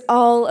it is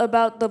all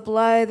about the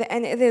blood,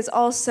 and it is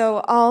also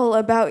all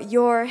about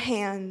your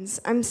hands.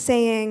 I'm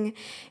saying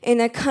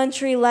in a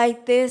country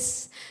like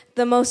this,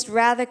 the most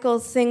radical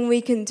thing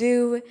we can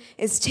do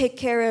is take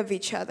care of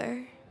each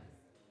other.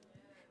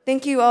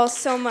 Thank you all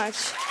so much.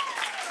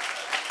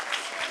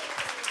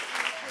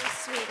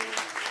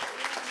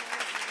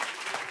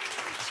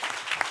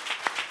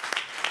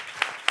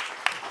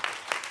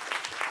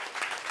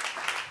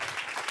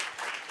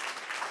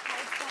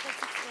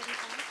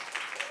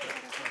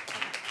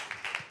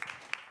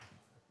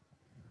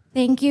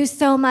 Thank you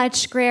so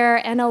much,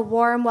 Greer, and a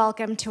warm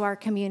welcome to our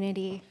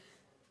community.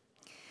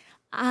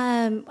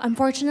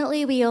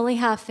 Unfortunately, we only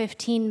have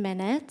 15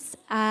 minutes.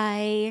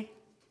 I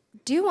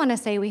do want to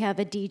say we have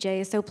a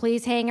DJ, so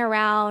please hang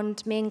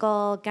around,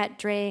 mingle, get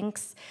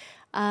drinks,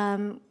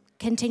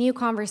 continue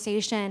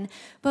conversation.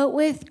 But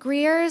with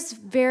Greer's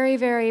very,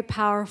 very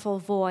powerful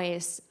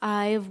voice,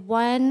 I have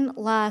one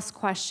last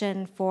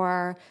question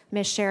for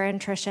Ms. Sharon,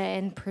 Tricia,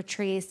 and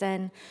Patrice,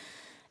 and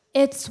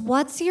it's,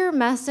 what's your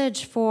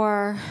message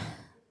for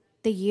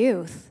the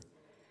youth?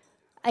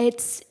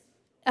 It's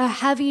a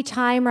heavy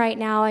time right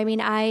now. I mean,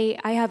 I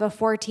have a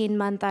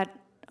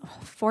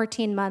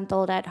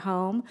 14-month-old at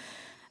home.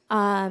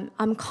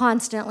 I'm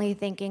constantly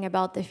thinking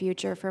about the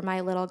future for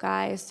my little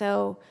guy.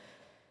 So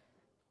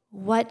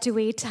what do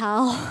we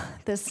tell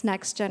this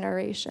next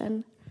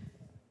generation?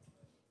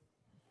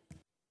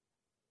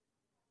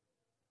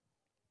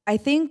 I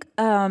think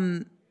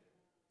you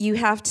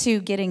have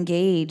to get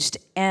engaged,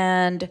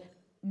 and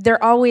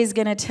they're always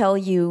going to tell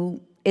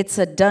you it's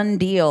a done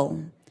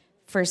deal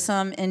for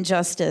some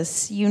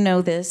injustice. You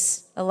know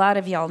this. A lot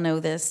of y'all know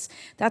this.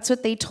 That's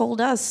what they told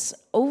us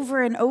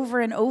over and over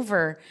and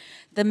over.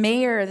 The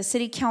mayor, the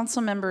city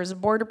council members,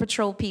 border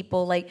patrol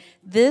people, like,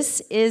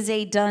 this is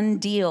a done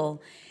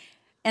deal.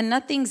 And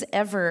nothing's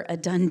ever a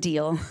done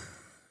deal.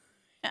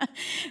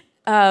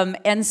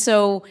 And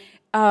so,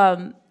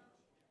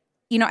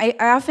 you know, I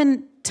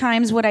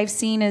oftentimes what I've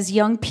seen is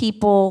young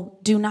people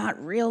do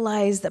not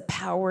realize the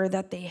power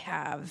that they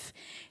have.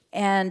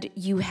 And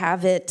you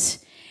have it.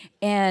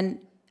 And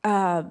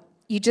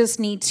you just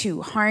need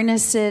to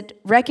harness it,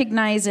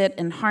 recognize it,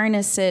 and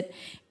harness it,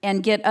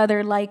 and get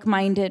other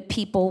like-minded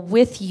people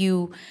with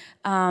you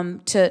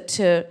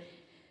to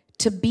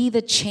be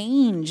the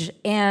change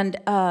and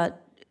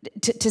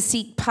to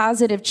seek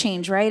positive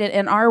change, right?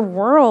 In our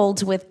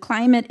world with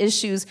climate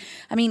issues,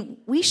 I mean,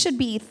 we should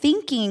be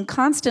thinking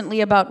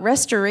constantly about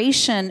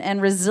restoration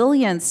and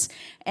resilience,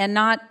 and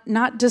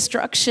not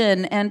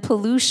destruction and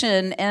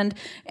pollution and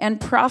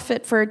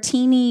profit for a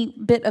teeny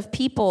bit of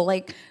people.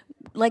 Like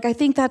I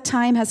think that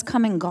time has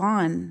come and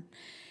gone.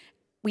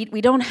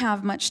 We don't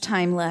have much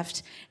time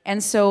left.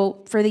 And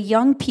so for the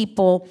young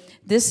people,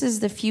 this is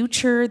the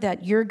future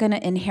that you're going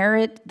to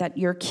inherit, that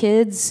your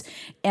kids,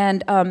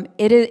 and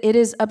it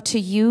is up to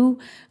you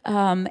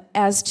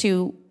as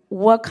to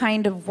what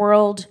kind of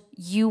world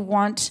you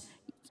want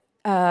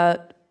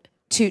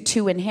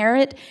to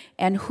inherit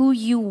and who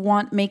you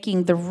want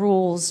making the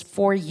rules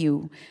for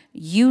you.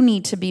 You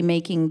need to be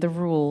making the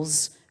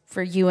rules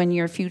for you and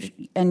your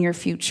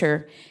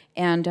future.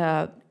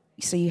 And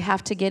So you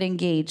have to get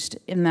engaged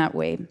in that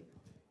way.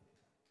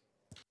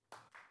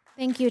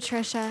 Thank you,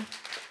 Tricia.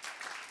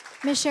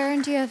 Ms.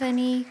 Sharon, do you have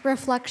any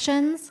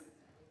reflections?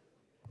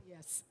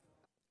 Yes.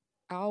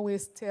 I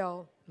always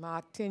tell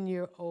my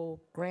 10-year-old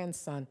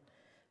grandson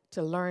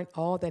to learn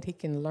all that he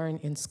can learn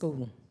in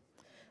school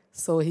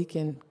so he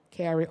can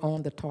carry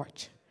on the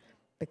torch,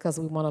 because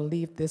we want to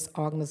leave this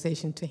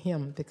organization to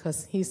him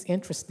because he's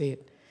interested.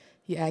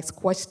 He asks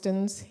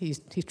questions, he's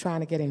trying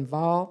to get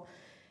involved,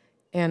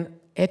 and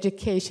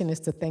education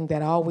is the thing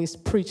that I always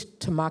preach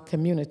to my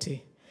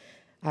community.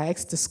 I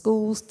ask the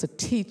schools to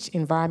teach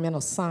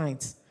environmental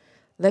science.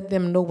 Let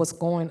them know what's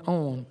going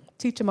on.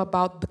 Teach them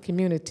about the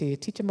community,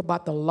 teach them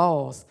about the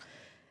laws.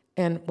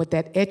 And with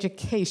that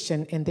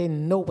education and they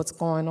know what's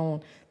going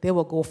on, they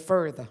will go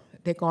further.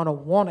 They're going to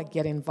want to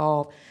get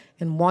involved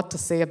and want to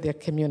save their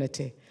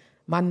community.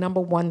 My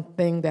number one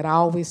thing that I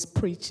always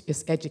preach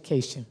is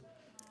education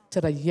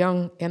to the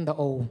young and the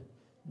old.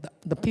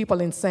 The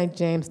people in St.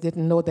 James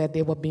didn't know that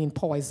they were being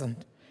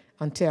poisoned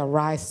until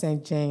Rise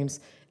St. James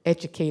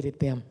educated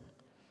them.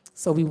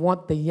 So we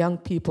want the young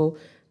people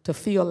to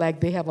feel like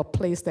they have a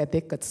place that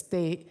they could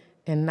stay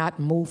and not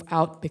move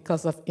out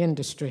because of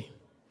industry.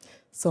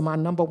 So my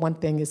number one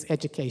thing is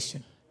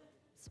education.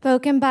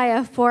 Spoken by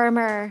a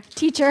former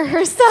teacher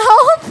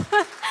herself.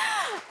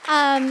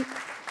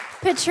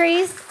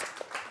 Patrice?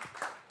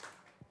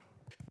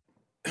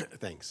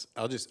 Thanks.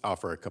 I'll just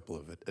offer a couple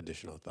of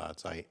additional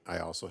thoughts. I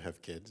also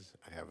have kids.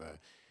 I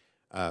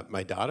have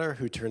my daughter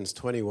who turns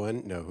 20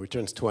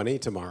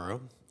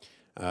 tomorrow,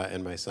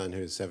 and my son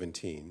who's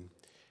 17.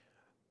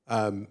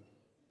 And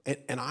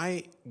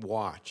I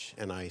watch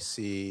and I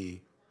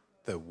see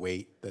the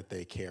weight that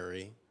they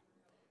carry,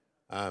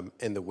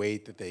 and the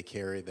weight that they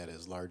carry that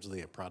is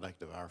largely a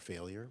product of our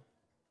failure.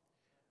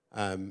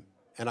 And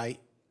I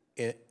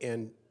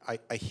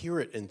hear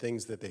it in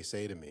things that they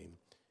say to me.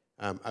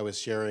 I was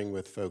sharing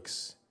with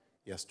folks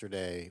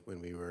yesterday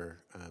when we were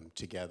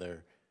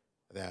together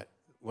that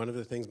one of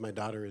the things my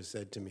daughter has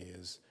said to me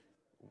is,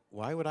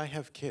 why would I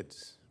have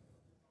kids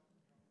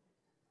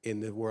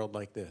in the world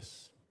like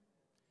this?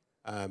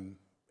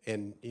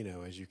 And, you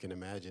know, as you can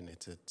imagine,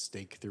 it's a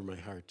stake through my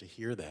heart to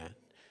hear that,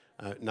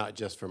 not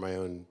just for my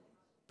own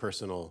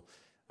personal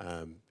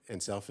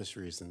and selfish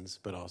reasons,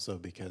 but also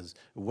because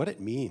what it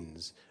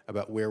means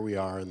about where we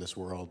are in this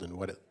world and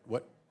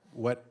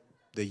what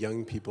the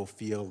young people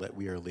feel that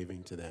we are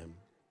leaving to them.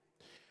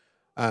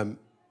 And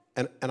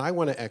I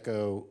want to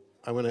echo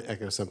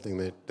something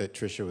that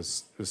Tricia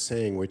was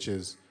saying, which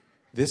is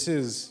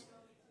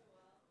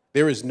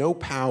there is no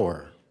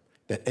power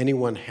that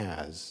anyone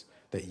has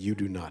that you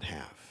do not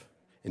have.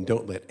 And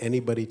don't let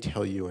anybody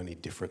tell you any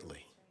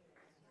differently.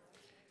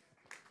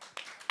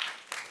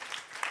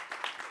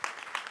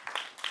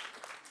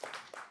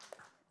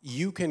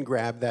 You can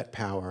grab that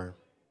power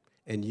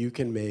and you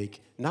can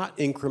make not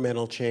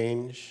incremental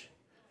change,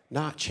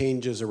 not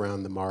changes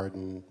around the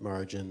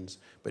margins,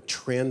 but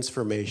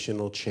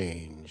transformational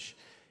change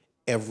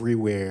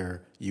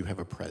everywhere you have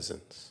a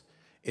presence.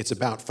 It's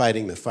about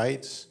fighting the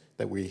fights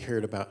that we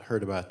heard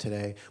about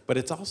today, but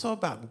it's also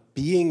about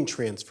being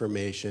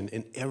transformation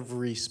in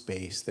every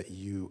space that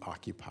you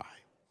occupy.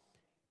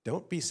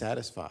 Don't be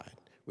satisfied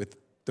with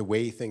the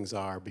way things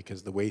are,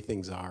 because the way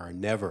things are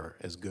never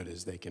as good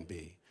as they can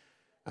be.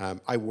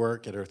 I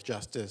work at Earth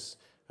Justice,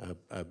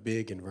 a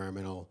big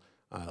environmental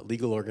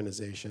legal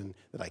organization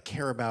that I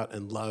care about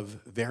and love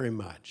very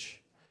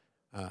much.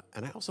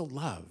 And I also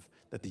love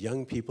that the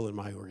young people in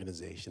my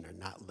organization are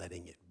not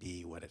letting it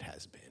be what it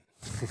has been.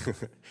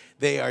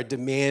 They are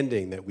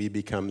demanding that we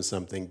become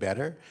something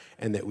better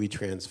and that we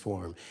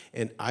transform.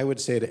 And I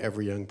would say to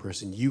every young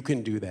person, you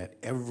can do that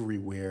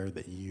everywhere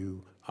that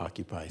you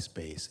occupy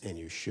space, and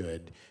you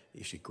should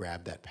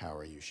grab that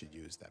power, you should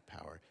use that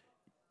power.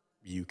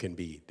 You can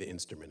be the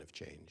instrument of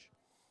change.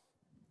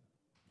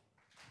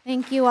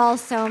 Thank you all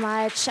so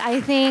much. I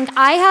think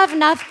I have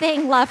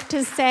nothing left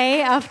to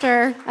say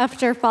after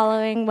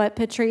following what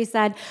Patrice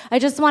said. I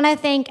just want to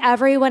thank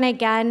everyone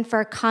again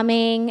for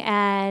coming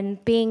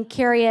and being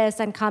curious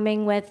and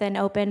coming with an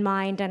open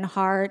mind and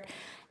heart.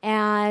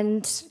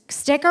 And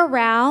stick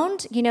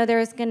around. You know,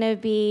 there's going to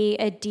be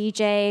a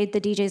DJ.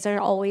 The DJs are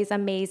always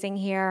amazing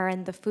here,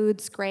 and the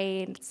food's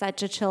great. It's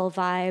such a chill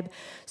vibe.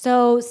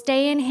 So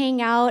stay and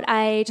hang out.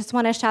 I just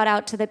want to shout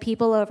out to the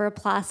People Over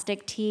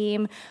Plastic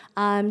team,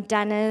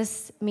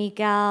 Dennis,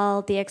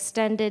 Miguel, the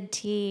extended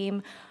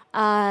team,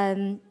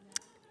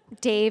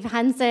 Dave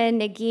Henson,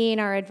 Nagin,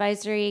 our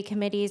advisory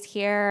committees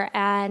here,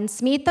 and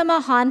Smeeta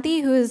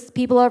Mahanti, who's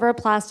People Over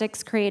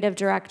Plastic's creative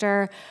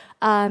director,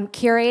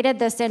 curated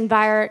this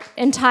entire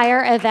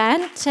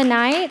event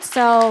tonight.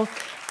 So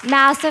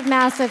massive,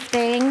 massive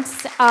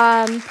thanks.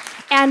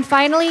 And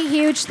finally,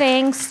 huge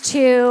thanks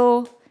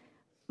to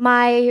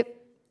my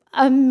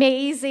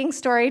amazing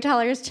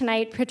storytellers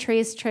tonight,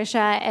 Patrice,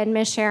 Tricia, and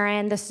Ms.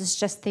 Sharon. This is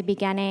just the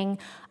beginning.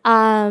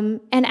 And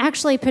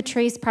actually,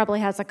 Patrice probably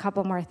has a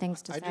couple more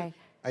things to say.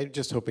 I'm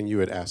just hoping you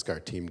would ask our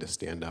team to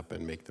stand up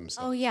and make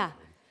themselves. Oh, yeah.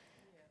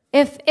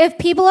 If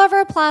People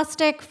Over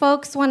Plastic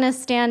folks want to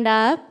stand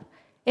up,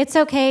 It's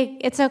okay.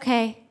 It's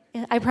okay.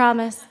 I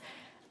promise.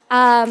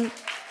 And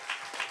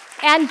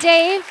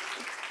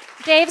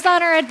Dave's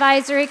on our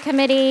advisory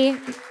committee,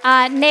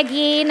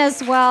 Negin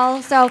as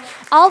well. So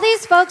all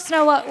these folks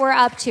know what we're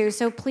up to.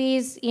 So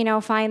please,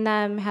 find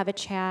them, have a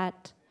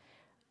chat.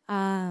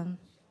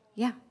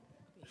 Yeah.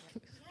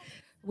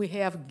 We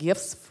have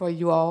gifts for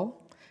you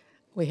all.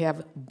 We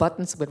have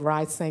buttons with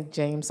Rise St.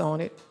 James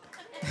on it.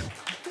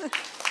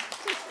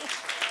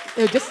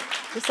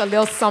 Just a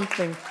little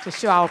something to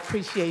show our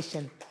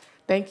appreciation.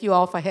 Thank you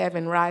all for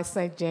having Rise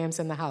St. James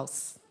in the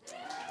house.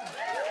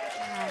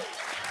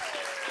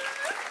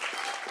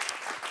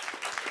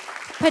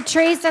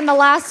 Patrice, in the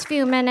last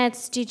few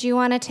minutes, did you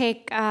want to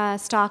take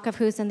stock of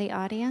who's in the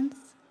audience?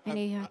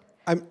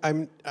 I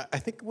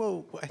think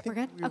we'll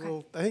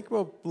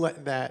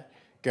let that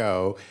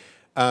go.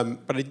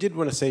 But I did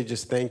want to say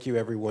just thank you,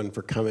 everyone,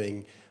 for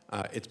coming.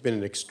 It's been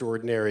an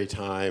extraordinary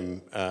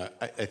time.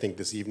 I think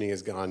this evening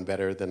has gone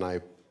better than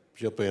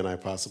Shilpi and I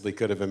possibly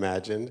could have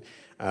imagined.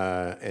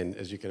 And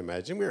as you can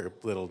imagine, we were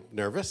a little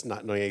nervous,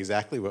 not knowing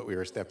exactly what we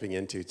were stepping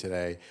into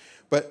today.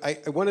 But I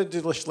wanted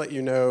to just let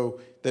you know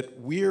that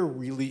we're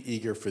really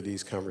eager for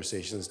these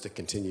conversations to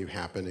continue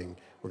happening.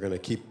 We're going to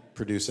keep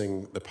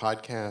producing the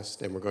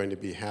podcast, and we're going to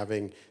be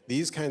having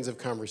these kinds of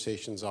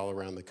conversations all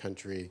around the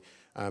country.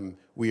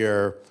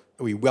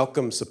 We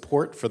welcome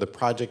support for the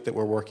project that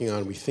we're working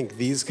on. We think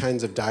these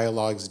kinds of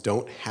dialogues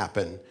don't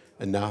happen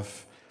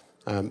enough.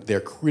 They're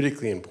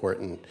critically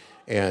important,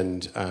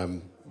 and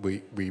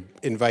we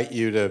invite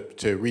you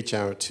to reach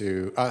out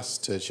to us,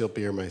 to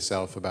Shilpi or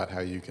myself, about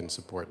how you can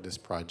support this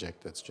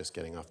project that's just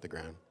getting off the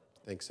ground.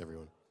 Thanks,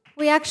 everyone.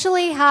 We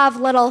actually have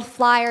little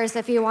flyers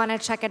if you want to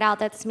check it out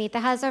that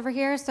Smita has over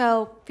here,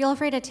 so feel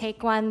free to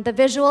take one. The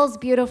visual's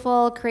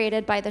beautiful,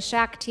 created by the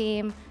SHAC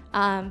team.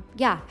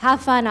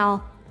 Have fun,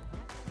 all.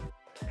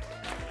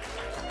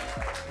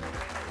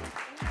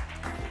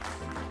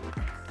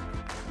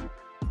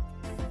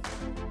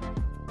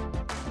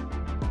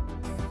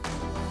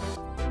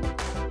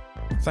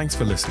 Thanks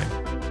for listening.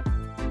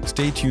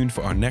 Stay tuned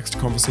for our next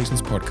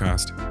Conversations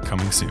podcast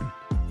coming soon.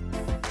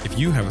 If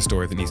you have a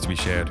story that needs to be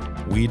shared,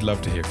 we'd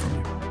love to hear from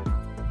you.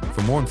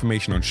 For more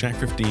information on Shack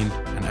 15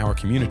 and our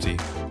community,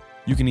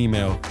 you can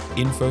email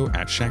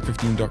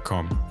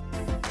info@shack15.com,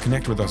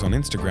 connect with us on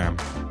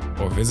Instagram,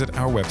 or visit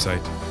our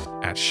website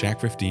at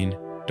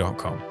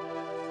shack15.com.